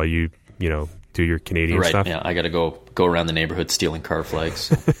weekends while you do your Canadian stuff. Yeah, I got to go around the neighborhood stealing car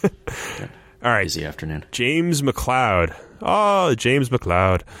flags. All right. Busy afternoon. James McLeod. Oh, James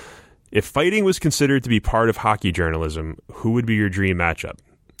McLeod. If fighting was considered to be part of hockey journalism, who would be your dream matchup?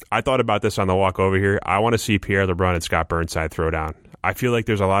 I thought about this on the walk over here. I want to see Pierre LeBrun and Scott Burnside throw down. I feel like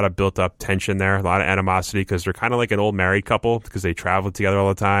there's a lot of built-up tension there, a lot of animosity, because they're kind of like an old married couple because they travel together all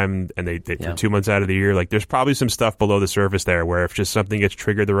the time, and they for 2 months out of the year. Like, there's probably some stuff below the surface there where if just something gets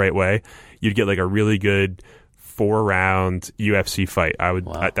triggered the right way, you'd get like a really good 4-round UFC fight.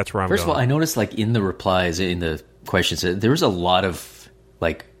 That's where I'm going. First of all, I noticed like in the replies, in the questions, there was a lot of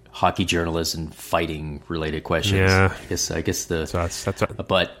like hockey journalism fighting related questions. Yeah, I guess the. So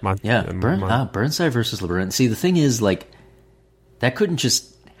Burnside versus LeBrun. See, the thing is, like, that couldn't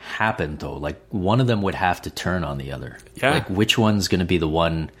just happen though. Like, one of them would have to turn on the other. Yeah. Like, which one's going to be the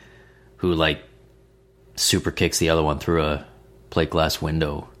one who like super kicks the other one through a plate glass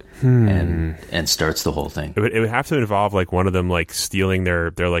window? and starts the whole thing. It would have to involve like one of them like stealing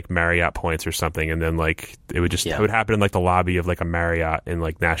their like Marriott points or something, and then like it would happen in like the lobby of like a Marriott in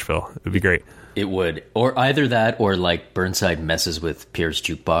like Nashville. It would be great. It would, or either that, or like Burnside messes with Pierre's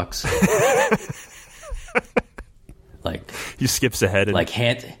jukebox. Like he skips ahead and like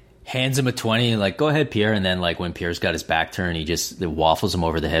hands him a 20 and like, go ahead, Pierre. And then like when Pierre's got his back turned, he just waffles him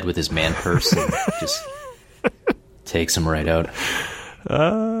over the head with his man purse and just takes him right out.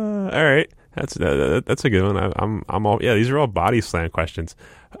 All right. That's a good one. I'm all, yeah, these are all body slam questions.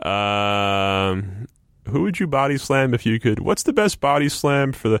 Who would you body slam if you could? What's the best body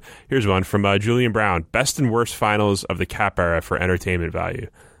slam for the, here's one from Julian Brown. Best and worst finals of the Cap era for entertainment value.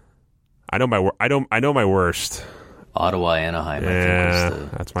 I know my worst. Ottawa, Anaheim. Yeah, I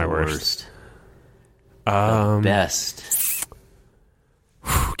think that's my worst. The best.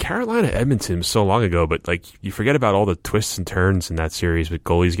 Carolina, Edmonton was so long ago, but like you forget about all the twists and turns in that series with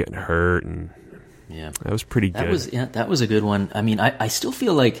goalies getting hurt, and yeah, that was pretty good. That was a good one. I mean, I still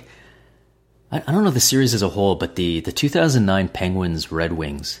feel like I don't know the series as a whole, but the 2009 Penguins Red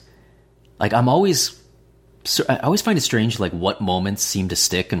Wings. Like I always find it strange, like what moments seem to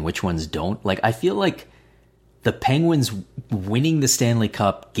stick and which ones don't. Like I feel like the Penguins winning the Stanley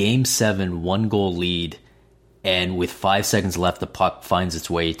Cup, Game 7, 1-goal lead, and with 5 seconds left, the puck finds its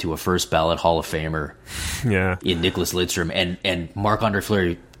way to a first ballot Hall of Famer in Nicholas Lidstrom, and Marc-Andre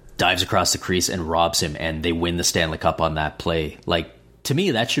Fleury dives across the crease and robs him, and they win the Stanley Cup on that play. Like, to me,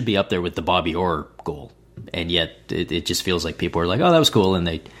 that should be up there with the Bobby Orr goal, and yet it just feels like people are like, oh, that was cool, and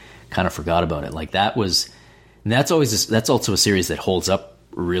they kind of forgot about it. Like, that was... And that's also a series that holds up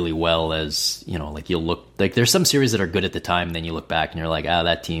really well, as you know, like you'll look like there's some series that are good at the time, and then you look back and you're like,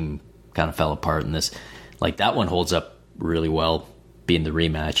 that team kind of fell apart in this. Like that one holds up really well, being the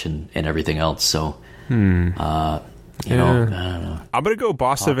rematch and everything else. So, you know, I don't know. I'm gonna go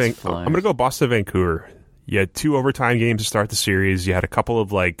Boston. I'm gonna go Boston, Vancouver. You had 2 overtime games to start the series. You had a couple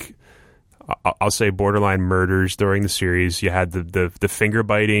of like, I'll say borderline murders during the series. You had the finger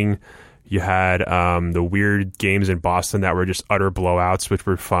biting. You had the weird games in Boston that were just utter blowouts, which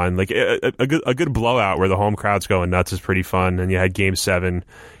were fun. Like a good blowout where the home crowd's going nuts is pretty fun. And you had Game 7.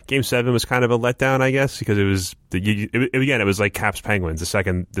 Game 7 was kind of a letdown, I guess, because it was it was like Caps Penguins. The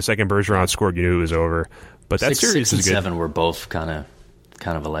second Bergeron scored, you knew it was over. But that series 6 and was good. 7 were both kind of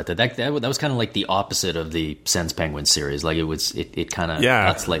a letdown. That was kind of like the opposite of the Sens Penguins series. Like it kind of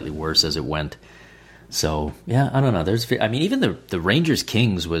got slightly worse as it went. So yeah, I don't know. Even the Rangers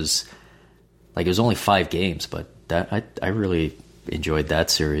Kings was. Like, it was only 5 games, but that I really enjoyed that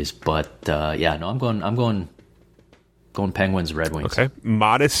series. But, I'm going Penguins, Red Wings. Okay.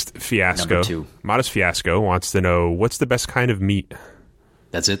 Modest Fiasco. Number 2. Modest Fiasco wants to know, what's the best kind of meat?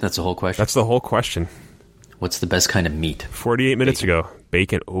 That's it? That's the whole question? That's the whole question. What's the best kind of meat? 48 minutes ago.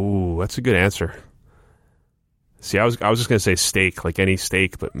 Bacon. Ooh, that's a good answer. See, I was just going to say steak, like any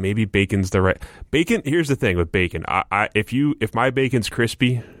steak, but maybe bacon's the right... Bacon, here's the thing with bacon. If my bacon's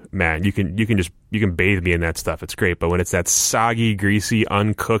crispy... Man, you can bathe me in that stuff. It's great, but when it's that soggy, greasy,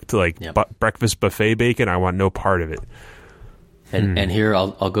 uncooked breakfast buffet bacon, I want no part of it. And here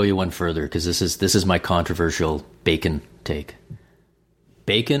I'll go you one further, because this is my controversial bacon take.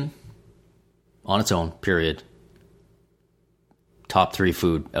 Bacon, on its own, period. Top 3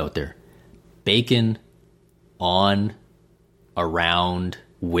 food out there. Bacon on, around,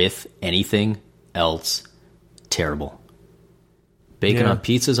 with anything else, terrible. Bacon on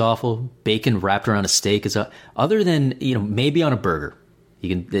pizza is awful. Bacon wrapped around a steak is other than, maybe on a burger.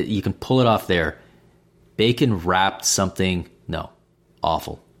 You can pull it off there. Bacon wrapped something, no,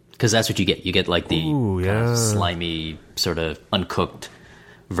 awful. Because that's what you get. You get like the kind of slimy, sort of uncooked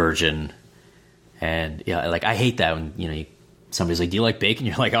version. And like I hate that when somebody's like, "Do you like bacon?"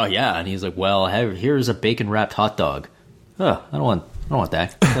 You're like, "Oh yeah," and he's like, "Well, here's a bacon wrapped hot dog." Oh, I don't want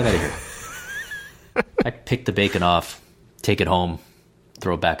that. Get that out of here. I pick the bacon off, take it home.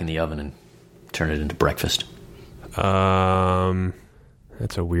 Throw it back in the oven and turn it into breakfast.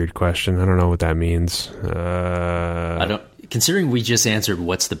 That's a weird question. I don't know what that means. Considering we just answered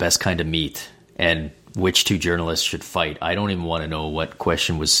what's the best kind of meat and which 2 journalists should fight, I don't even want to know what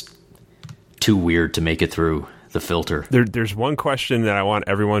question was too weird to make it through the filter. There's one question that I want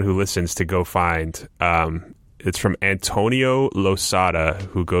everyone who listens to go find. It's from Antonio Losada,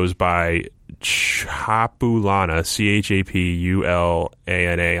 who goes by Chapulana,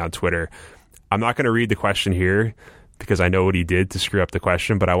 Chapulana on Twitter. I'm not going to read the question here because I know what he did to screw up the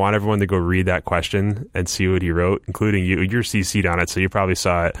question, but I want everyone to go read that question and see what he wrote, including you. You're CC'd on it, so you probably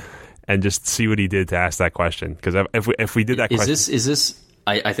saw it, and just see what he did to ask that question. Because if we did that question... Is this...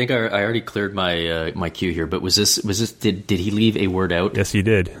 I think I already cleared my my queue here, but was this did he leave a word out? Yes, he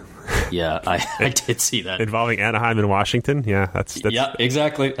did. Yeah, I did see that. Involving Anaheim and Washington. Yeah, that's yeah,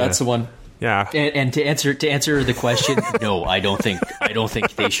 exactly. That's the one. Yeah. And to answer the question, no, I don't think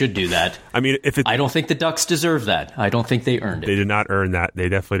they should do that. I mean, I don't think the Ducks deserve that. I don't think they earned it. They did not earn that. They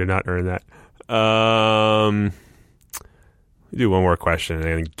definitely did not earn that. Do one more question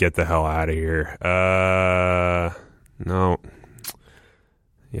and get the hell out of here. No.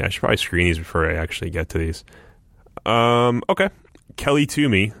 Yeah, I should probably screen these before I actually get to these. Okay. Kelly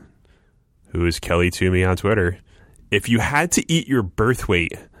Toomey, who is Kelly Toomey on Twitter. If you had to eat your birth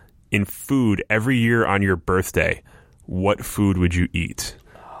weight in food every year on your birthday, what food would you eat?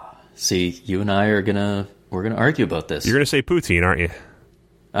 See, you and I we're gonna argue about this. You're gonna say poutine, aren't you?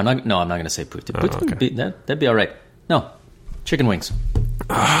 I'm not gonna say poutine. Oh, Poutine okay. that'd be all right. No, chicken wings.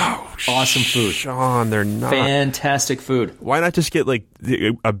 Oh, awesome food, Sean. They're not fantastic food. Why not just get like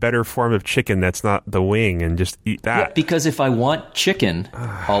a better form of chicken that's not the wing and just eat that? Yeah, because if I want chicken,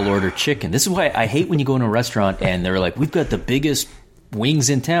 I'll order chicken. This is why I hate when you go into a restaurant and they're like, "We've got the biggest wings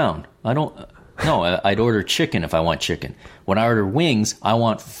in town." I'd order chicken if I want chicken. When I order wings, I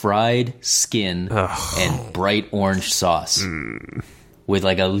want fried skin and bright orange sauce with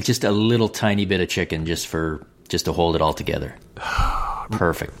like just a little tiny bit of chicken just to hold it all together.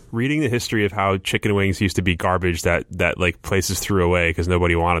 Perfect. Reading the history of how chicken wings used to be garbage that like places threw away because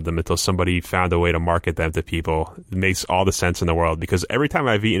nobody wanted them until somebody found a way to market them to people. It makes all the sense in the world, because every time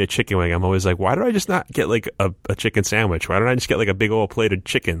I've eaten a chicken wing, I'm always like, why don't I just not get like a chicken sandwich? Why don't I just get like a big old plate of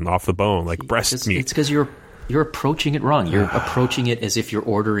chicken off the bone, like breast meat? It's because you're approaching it wrong. You're approaching it as if you're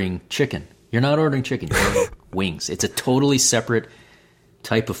ordering chicken. You're not ordering chicken. You're ordering wings. It's a totally separate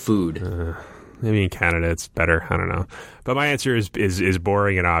type of food. Maybe in Canada it's better. I don't know. But my answer is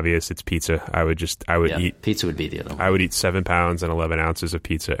boring and obvious. It's pizza. I would eat pizza would be the other one. I would eat 7 pounds and 11 ounces of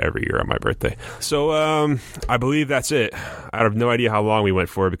pizza every year on my birthday. So I believe that's it. I have no idea how long we went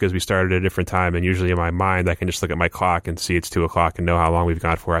for because we started at a different time, and usually in my mind I can just look at my clock and see it's 2:00 and know how long we've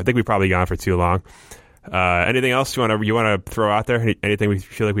gone for. I think we've probably gone for too long. Anything else you want to throw out there? Anything we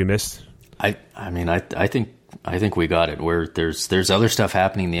feel like we missed? I think we got it. There's other stuff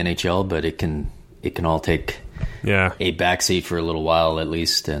happening in the NHL, but it can all take a backseat for a little while at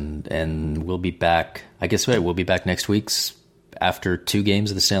least, and we'll be back. I guess we'll be back next week's after 2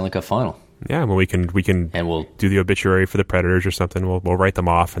 games of the Stanley Cup Final. Yeah, well, we can and we'll do the obituary for the Predators or something. We'll write them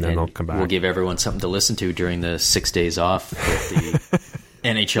off, and then they'll come back. We'll give everyone something to listen to during the 6 days off that the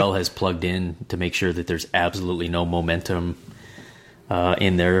NHL has plugged in to make sure that there's absolutely no momentum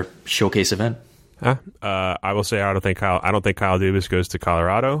in their showcase event. I will say I don't think Kyle Dubas goes to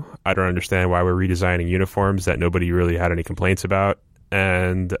Colorado. I don't understand why we're redesigning uniforms that nobody really had any complaints about,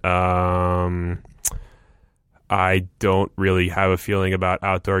 and I don't really have a feeling about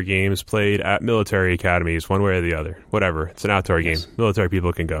outdoor games played at military academies, one way or the other. Whatever, it's an outdoor game. Military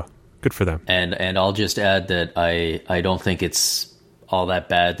people can go. Good for them. And I'll just add that I don't think it's all that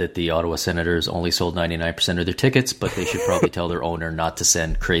bad that the Ottawa Senators only sold 99% of their tickets, but they should probably tell their owner not to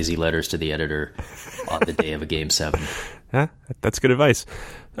send crazy letters to the editor on the day of a Game 7. Yeah, that's good advice.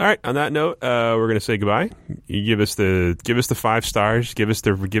 All right. On that note, we're going to say goodbye. You give us the 5 stars. Give us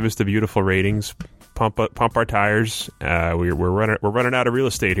the beautiful ratings. Pump our tires. We're running out of real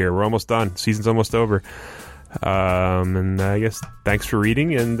estate here. We're almost done. Season's almost over. And I guess thanks for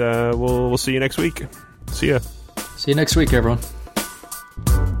reading, and we'll see you next week. See ya. See you next week, everyone.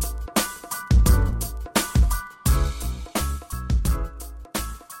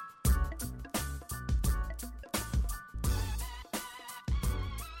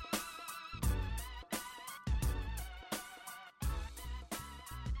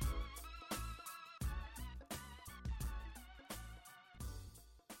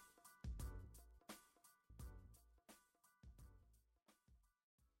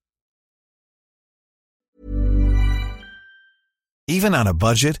 Even on a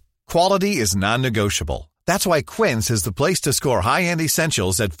budget, quality is non-negotiable. That's why Quince is the place to score high-end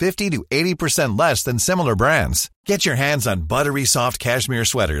essentials at 50 to 80% less than similar brands. Get your hands on buttery soft cashmere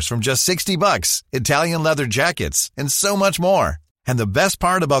sweaters from just $60, Italian leather jackets, and so much more. And the best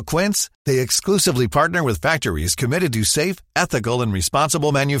part about Quince, they exclusively partner with factories committed to safe, ethical, and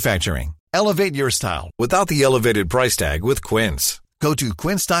responsible manufacturing. Elevate your style without the elevated price tag with Quince. Go to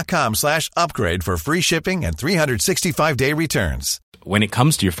quince.com/upgrade for free shipping and 365-day returns. When it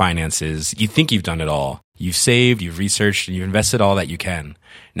comes to your finances, you think you've done it all. You've saved, you've researched, and you've invested all that you can.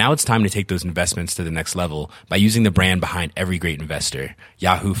 Now it's time to take those investments to the next level by using the brand behind every great investor,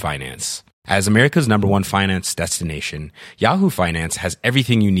 Yahoo Finance. As America's #1 finance destination, Yahoo Finance has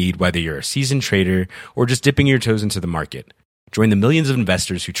everything you need, whether you're a seasoned trader or just dipping your toes into the market. Join the millions of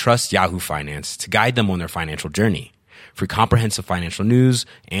investors who trust Yahoo Finance to guide them on their financial journey. For comprehensive financial news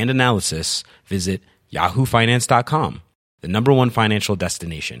and analysis, visit yahoofinance.com, the #1 financial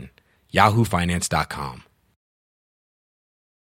destination, yahoofinance.com.